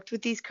who've worked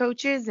with these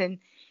coaches, and,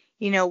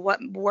 you know, what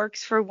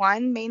works for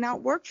one may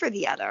not work for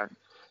the other.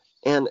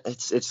 And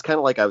it's kind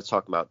of like I was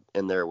talking about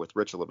in there with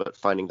Rich a little bit,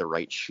 finding the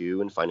right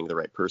shoe and finding the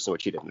right person,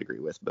 which he didn't agree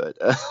with. But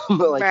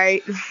like,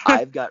 right.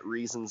 I've got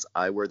reasons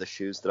I wear the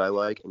shoes that I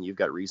like, and you've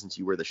got reasons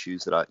you wear the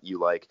shoes that you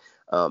like.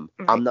 Right.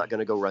 I'm not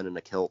gonna go run in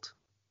a kilt.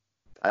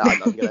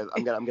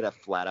 I'm gonna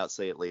flat out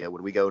say it, Leah.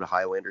 When we go to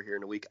Highlander here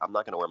in a week, I'm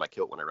not gonna wear my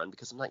kilt when I run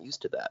because I'm not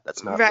used to that.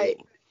 That's not right.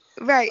 me.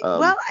 Right.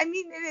 Well, I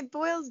mean, and it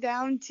boils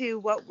down to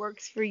what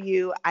works for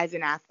you as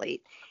an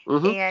athlete.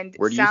 Mm-hmm. And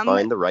where do you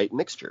find the right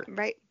mixture?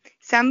 Right.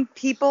 Some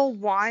people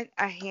want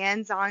a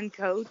hands-on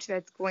coach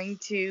that's going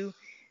to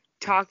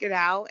talk it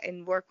out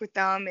and work with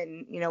them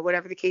and,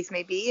 whatever the case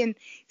may be. And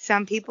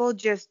some people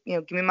just,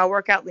 give me my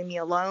workout, leave me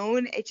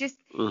alone. It just,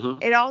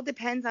 it all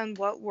depends on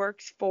what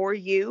works for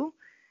you.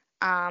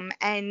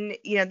 And,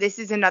 this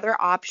is another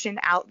option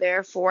out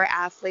there for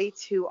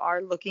athletes who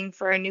are looking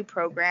for a new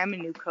program, a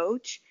new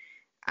coach.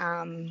 So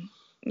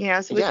we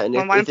want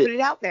to put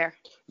it out there.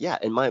 Yeah.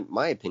 And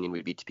my opinion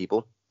would be to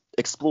people,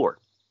 explore,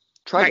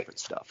 try different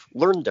stuff,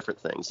 learn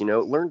different things,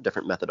 learn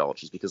different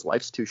methodologies, because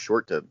life's too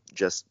short to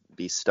just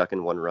be stuck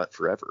in one rut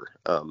forever.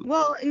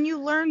 Well, and you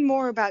learn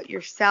more about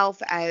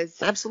yourself as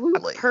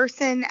absolutely a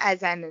person,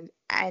 as an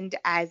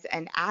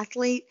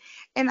athlete.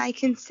 And I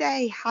can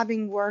say,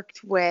 having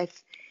worked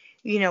with,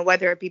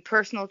 whether it be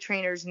personal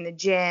trainers in the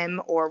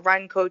gym or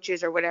run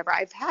coaches or whatever,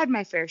 I've had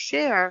my fair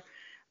share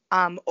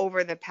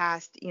over the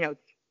past,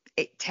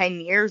 10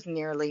 years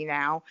nearly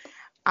now.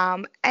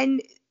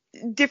 And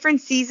different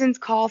seasons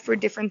call for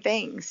different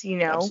things,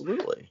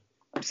 Absolutely.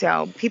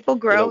 So people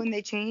grow and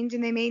they change,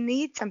 and they may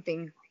need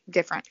something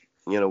different.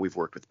 We've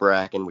worked with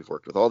Bracken. We've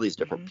worked with all these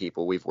different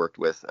people. We've worked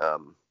with,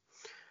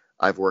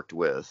 I've worked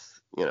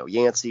with,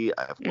 Yancey.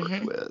 I've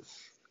worked with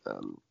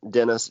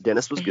Dennis.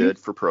 Dennis was good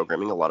for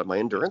programming a lot of my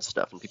endurance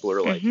stuff. And people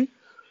are like,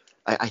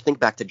 I think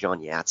back to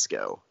John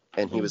Yatsko.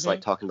 And he was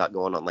like talking about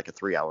going on like a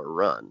 3-hour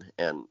run.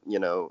 And,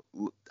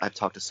 I've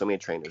talked to so many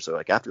trainers. So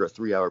like after a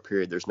 3-hour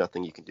period, there's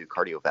nothing you can do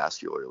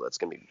cardiovascular that's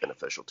going to be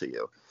beneficial to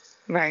you.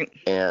 Right.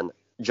 And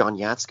John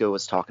Yatsko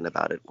was talking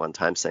about it one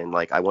time, saying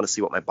like, I want to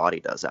see what my body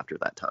does after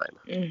that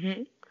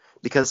time.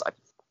 Because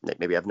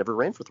maybe I've never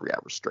ran for 3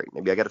 hours straight.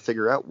 Maybe I got to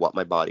figure out what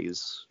my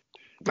body's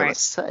going to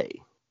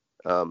say.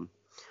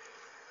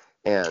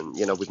 And,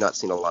 we've not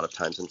seen a lot of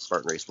times in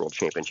Spartan Race World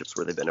Championships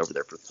where they've been over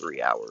there for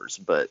 3 hours.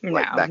 But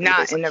like back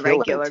not in the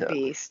regular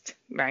beast,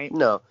 right?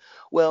 No.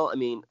 Well, I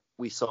mean,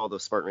 we saw the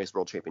Spartan Race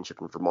World Championship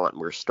in Vermont,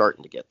 and we were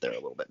starting to get there a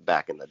little bit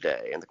back in the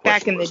day. And the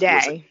question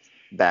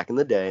back in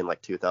the day, in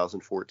like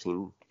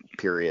 2014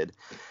 period.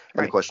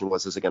 And the question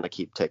was, is it going to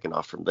keep taking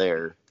off from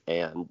there?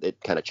 And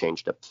it kind of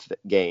changed up the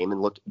game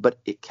and but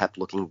it kept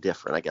looking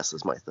different, I guess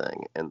is my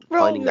thing. And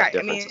finding that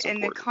difference is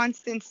important. And the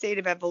constant state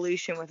of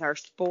evolution with our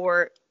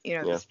sport,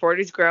 the sport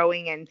is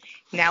growing, and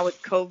now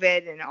with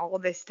COVID and all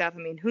of this stuff, I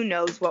mean, who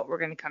knows what we're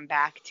going to come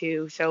back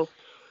to. So,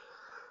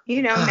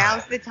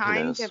 now's the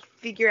time to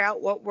figure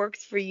out what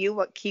works for you,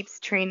 what keeps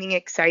training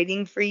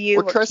exciting for you,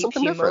 what keeps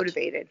you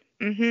motivated.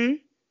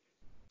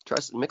 Try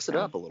to mix it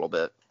up a little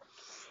bit.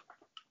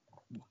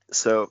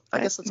 So I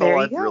guess that's all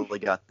I've really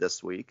got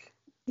this week.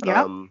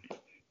 Yeah.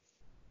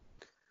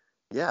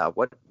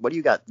 What do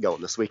you got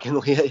going this weekend,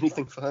 Leah?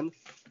 Anything fun?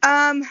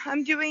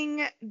 I'm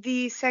doing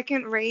the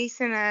second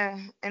race in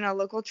a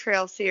local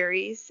trail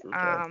series.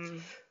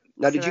 Okay.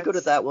 Now, did you go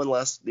to that one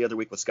the other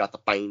week with Scott the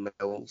Pine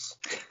Knolls?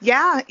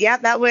 Yeah,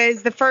 that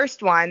was the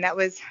first one. That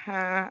was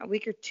a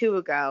week or two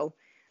ago.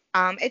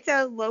 It's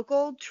a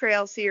local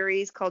trail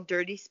series called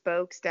Dirty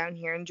Spokes down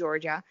here in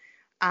Georgia.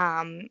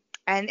 And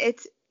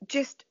it's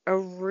just a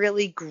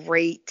really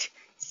great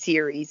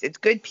series. It's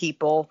good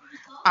people.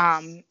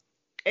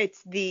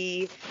 It's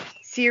the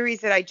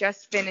series that I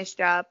just finished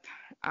up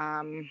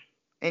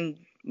in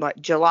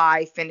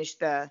July, finished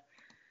the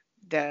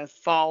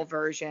fall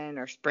version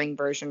or spring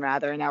version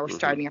rather, and now we're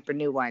starting up a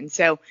new one.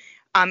 So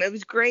it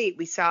was great.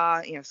 We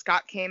saw,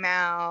 Scott came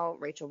out,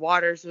 Rachel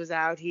Waters was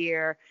out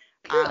here.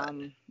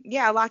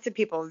 Lots of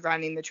people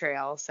running the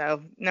trail.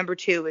 So number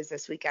 2 is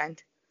this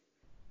weekend.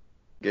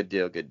 Good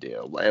deal.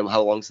 And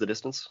how long's the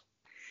distance?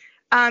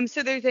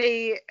 So there's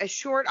a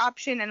short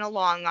option and a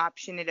long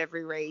option at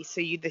every race.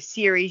 So the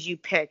series you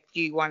pick,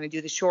 do you want to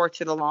do the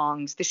shorts or the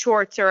longs? The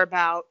shorts are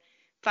about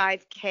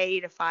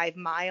 5K to 5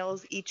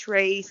 miles each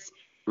race,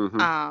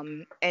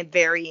 and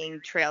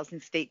varying trails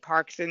and state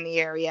parks in the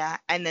area.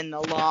 And then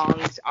the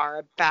longs are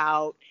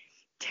about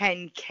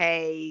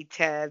 10K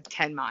to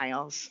 10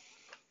 miles.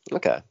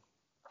 Okay.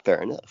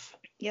 Fair enough.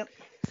 Yep.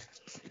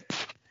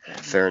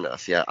 Fair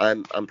enough. Yeah,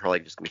 I'm probably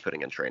just gonna be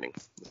putting in training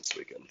this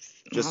weekend,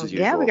 just as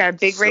usual. Yeah, we got a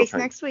big race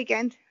next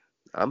weekend.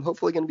 I'm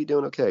hopefully gonna be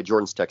doing okay.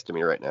 Jordan's texting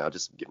me right now,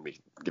 just giving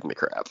me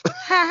crap.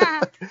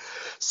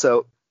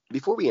 So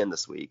before we end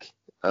this week,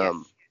 I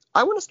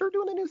want to start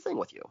doing a new thing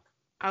with you.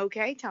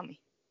 Okay, tell me.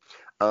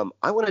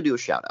 I want to do a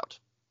shout out.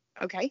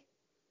 Okay.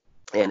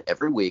 And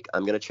every week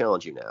I'm gonna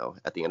challenge you now.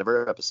 At the end of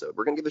our episode,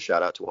 we're gonna give a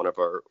shout out to one of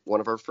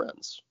our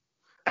friends.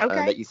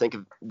 Okay. That you think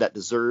of that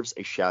deserves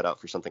a shout out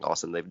for something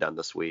awesome they've done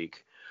this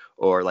week.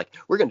 Or like,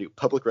 we're going to do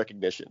public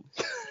recognition.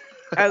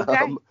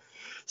 Okay.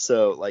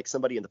 So like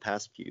somebody in the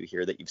past few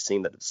here that you've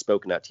seen that have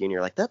spoken out to you and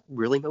you're like, that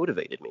really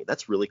motivated me.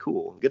 That's really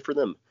cool. Good for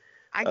them.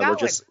 I got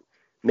just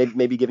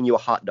maybe giving you a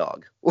hot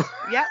dog.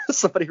 Yep.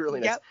 Somebody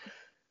really nice.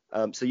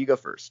 Yep. So you go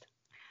first.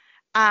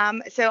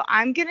 So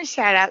I'm going to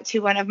shout out to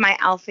one of my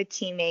alpha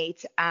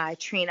teammates,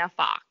 Trina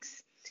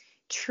Fox.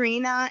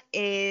 Trina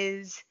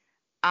is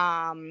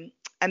a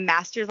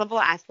master's level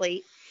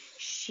athlete.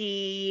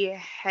 She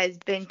has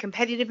been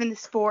competitive in the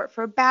sport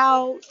for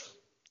about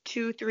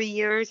 2-3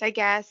 years, I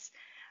guess.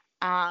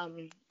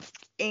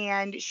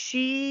 And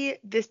she,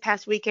 this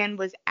past weekend,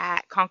 was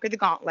at Conquer the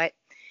Gauntlet,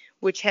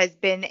 which has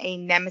been a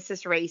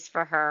nemesis race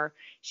for her.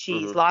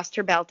 She's lost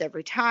her belt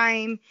every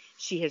time.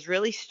 She has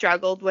really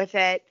struggled with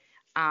it.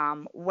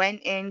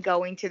 Went in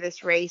going to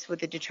this race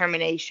with the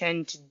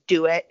determination to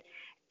do it.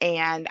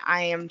 And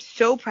I am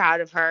so proud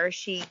of her.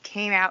 She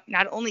came out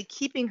not only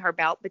keeping her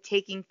belt, but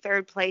taking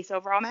 3rd place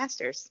overall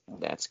masters.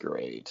 That's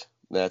great.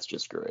 That's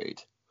just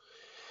great.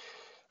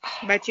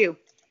 How about you?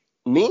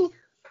 Me? Yep.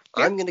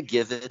 I'm going to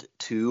give it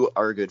to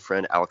our good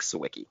friend, Alex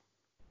Sawicki.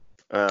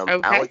 Okay.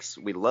 Alex,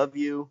 we love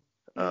you.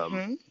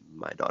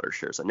 My daughter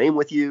shares a name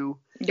with you.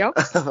 Yep.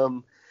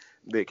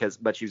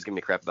 But she was giving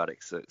me crap about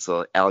it.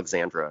 So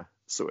Alexandra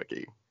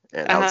Sawicki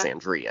and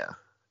Alexandria.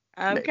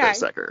 Okay.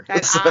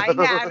 That I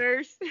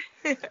matters.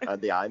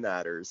 The I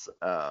matters.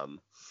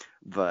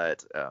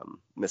 But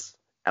Miss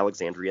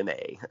Alexandria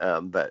May.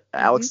 But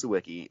Alex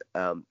Sawicki,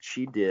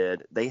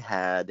 they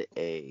had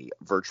a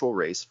virtual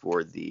race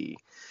for the,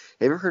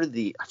 have you ever heard of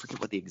I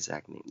forget what the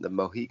exact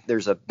name,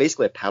 there's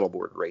basically a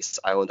paddleboard race,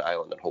 Island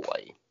in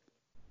Hawaii.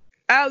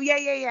 Oh,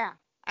 yeah.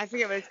 I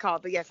forget what it's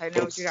called, but yes, I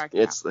know what you're talking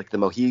about. It's like the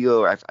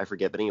Mohigo, I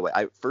forget. But anyway,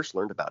 I first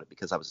learned about it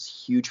because I was a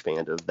huge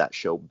fan of that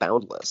show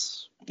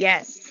Boundless.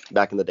 Yes.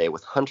 Back in the day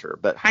with Hunter.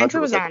 But Hunter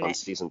was like on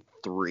season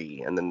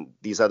 3. And then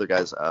these other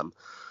guys,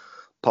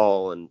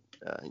 Paul and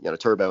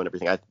Turbo and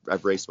everything.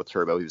 I've raced with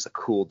Turbo. He was a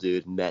cool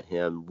dude. Met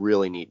him.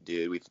 Really neat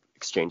dude. We've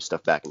exchanged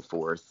stuff back and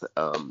forth.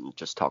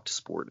 Just talked to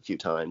sport a few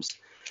times.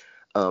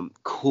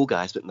 Cool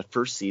guys. But in the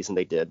first season,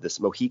 they did this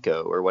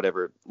Mohico or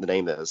whatever the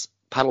name is,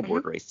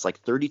 paddleboard race. It's like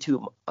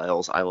 32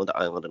 miles island to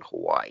island in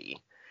Hawaii.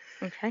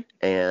 Okay.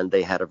 And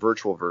they had a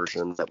virtual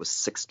version that was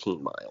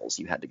 16 miles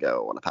you had to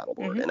go on a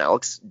paddleboard. And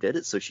Alex did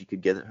it so she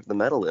could get the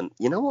medal. And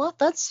you know what?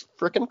 That's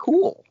freaking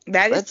cool.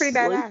 That's pretty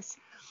badass.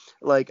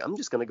 Like, I'm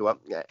just going to go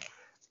up.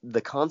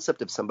 The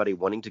concept of somebody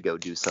wanting to go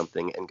do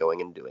something and going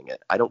and doing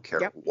it. I don't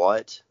care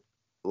what.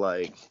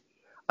 Like,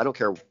 I don't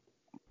care.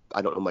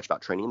 I don't know much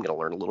about training. I'm going to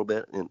learn a little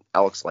bit. And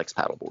Alex likes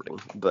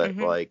paddleboarding. But,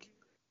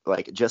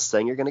 like just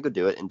saying you're going to go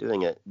do it and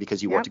doing it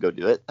because you want to go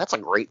do it, that's a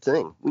great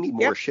thing. We need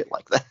more shit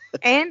like that.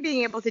 And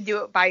being able to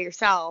do it by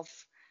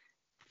yourself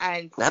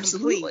and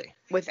absolutely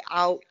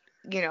without,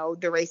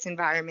 the race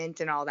environment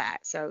and all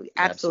that. So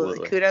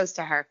absolutely. Kudos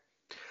to her.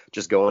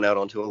 Just going out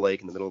onto a lake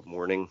in the middle of the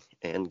morning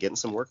and getting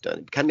some work done.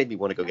 It kind of made me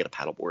want to go get a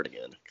paddleboard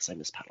again because I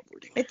miss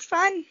paddleboarding. It's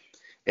fun.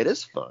 It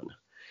is fun.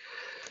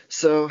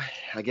 So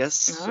I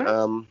guess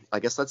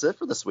that's it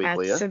for this week,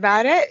 Leah. That's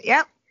about it.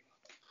 Yep.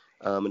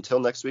 Until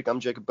next week, I'm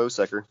Jacob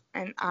Bosecker.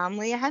 And I'm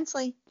Leah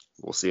Hensley.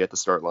 We'll see you at the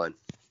start line.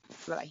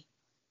 Bye.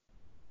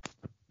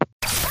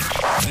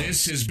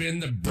 This has been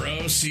the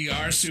Bro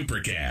CR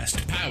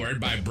Supercast, powered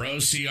by Bro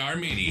CR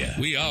Media.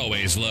 We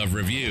always love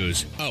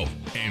reviews. Oh,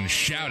 and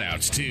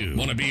shout-outs, too.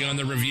 Want to be on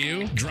the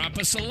review? Drop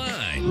us a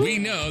line. We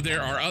know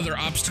there are other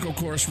obstacle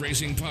course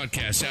racing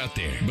podcasts out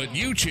there, but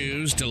you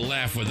choose to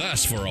laugh with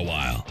us for a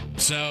while.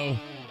 So,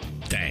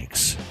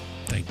 thanks.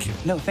 Thank you.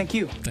 No, thank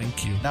you.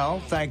 Thank you.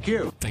 No, thank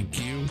you. Thank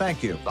you.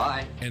 Thank you.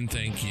 Bye. And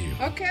thank you.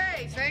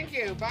 Okay, thank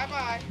you.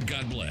 Bye-bye.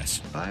 God bless.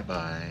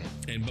 Bye-bye.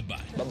 And bye-bye.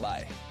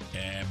 Bye-bye.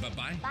 And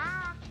bye-bye.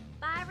 Bye.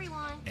 Bye,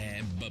 everyone.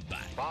 And bye-bye.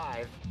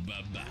 Bye.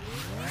 Bye-bye.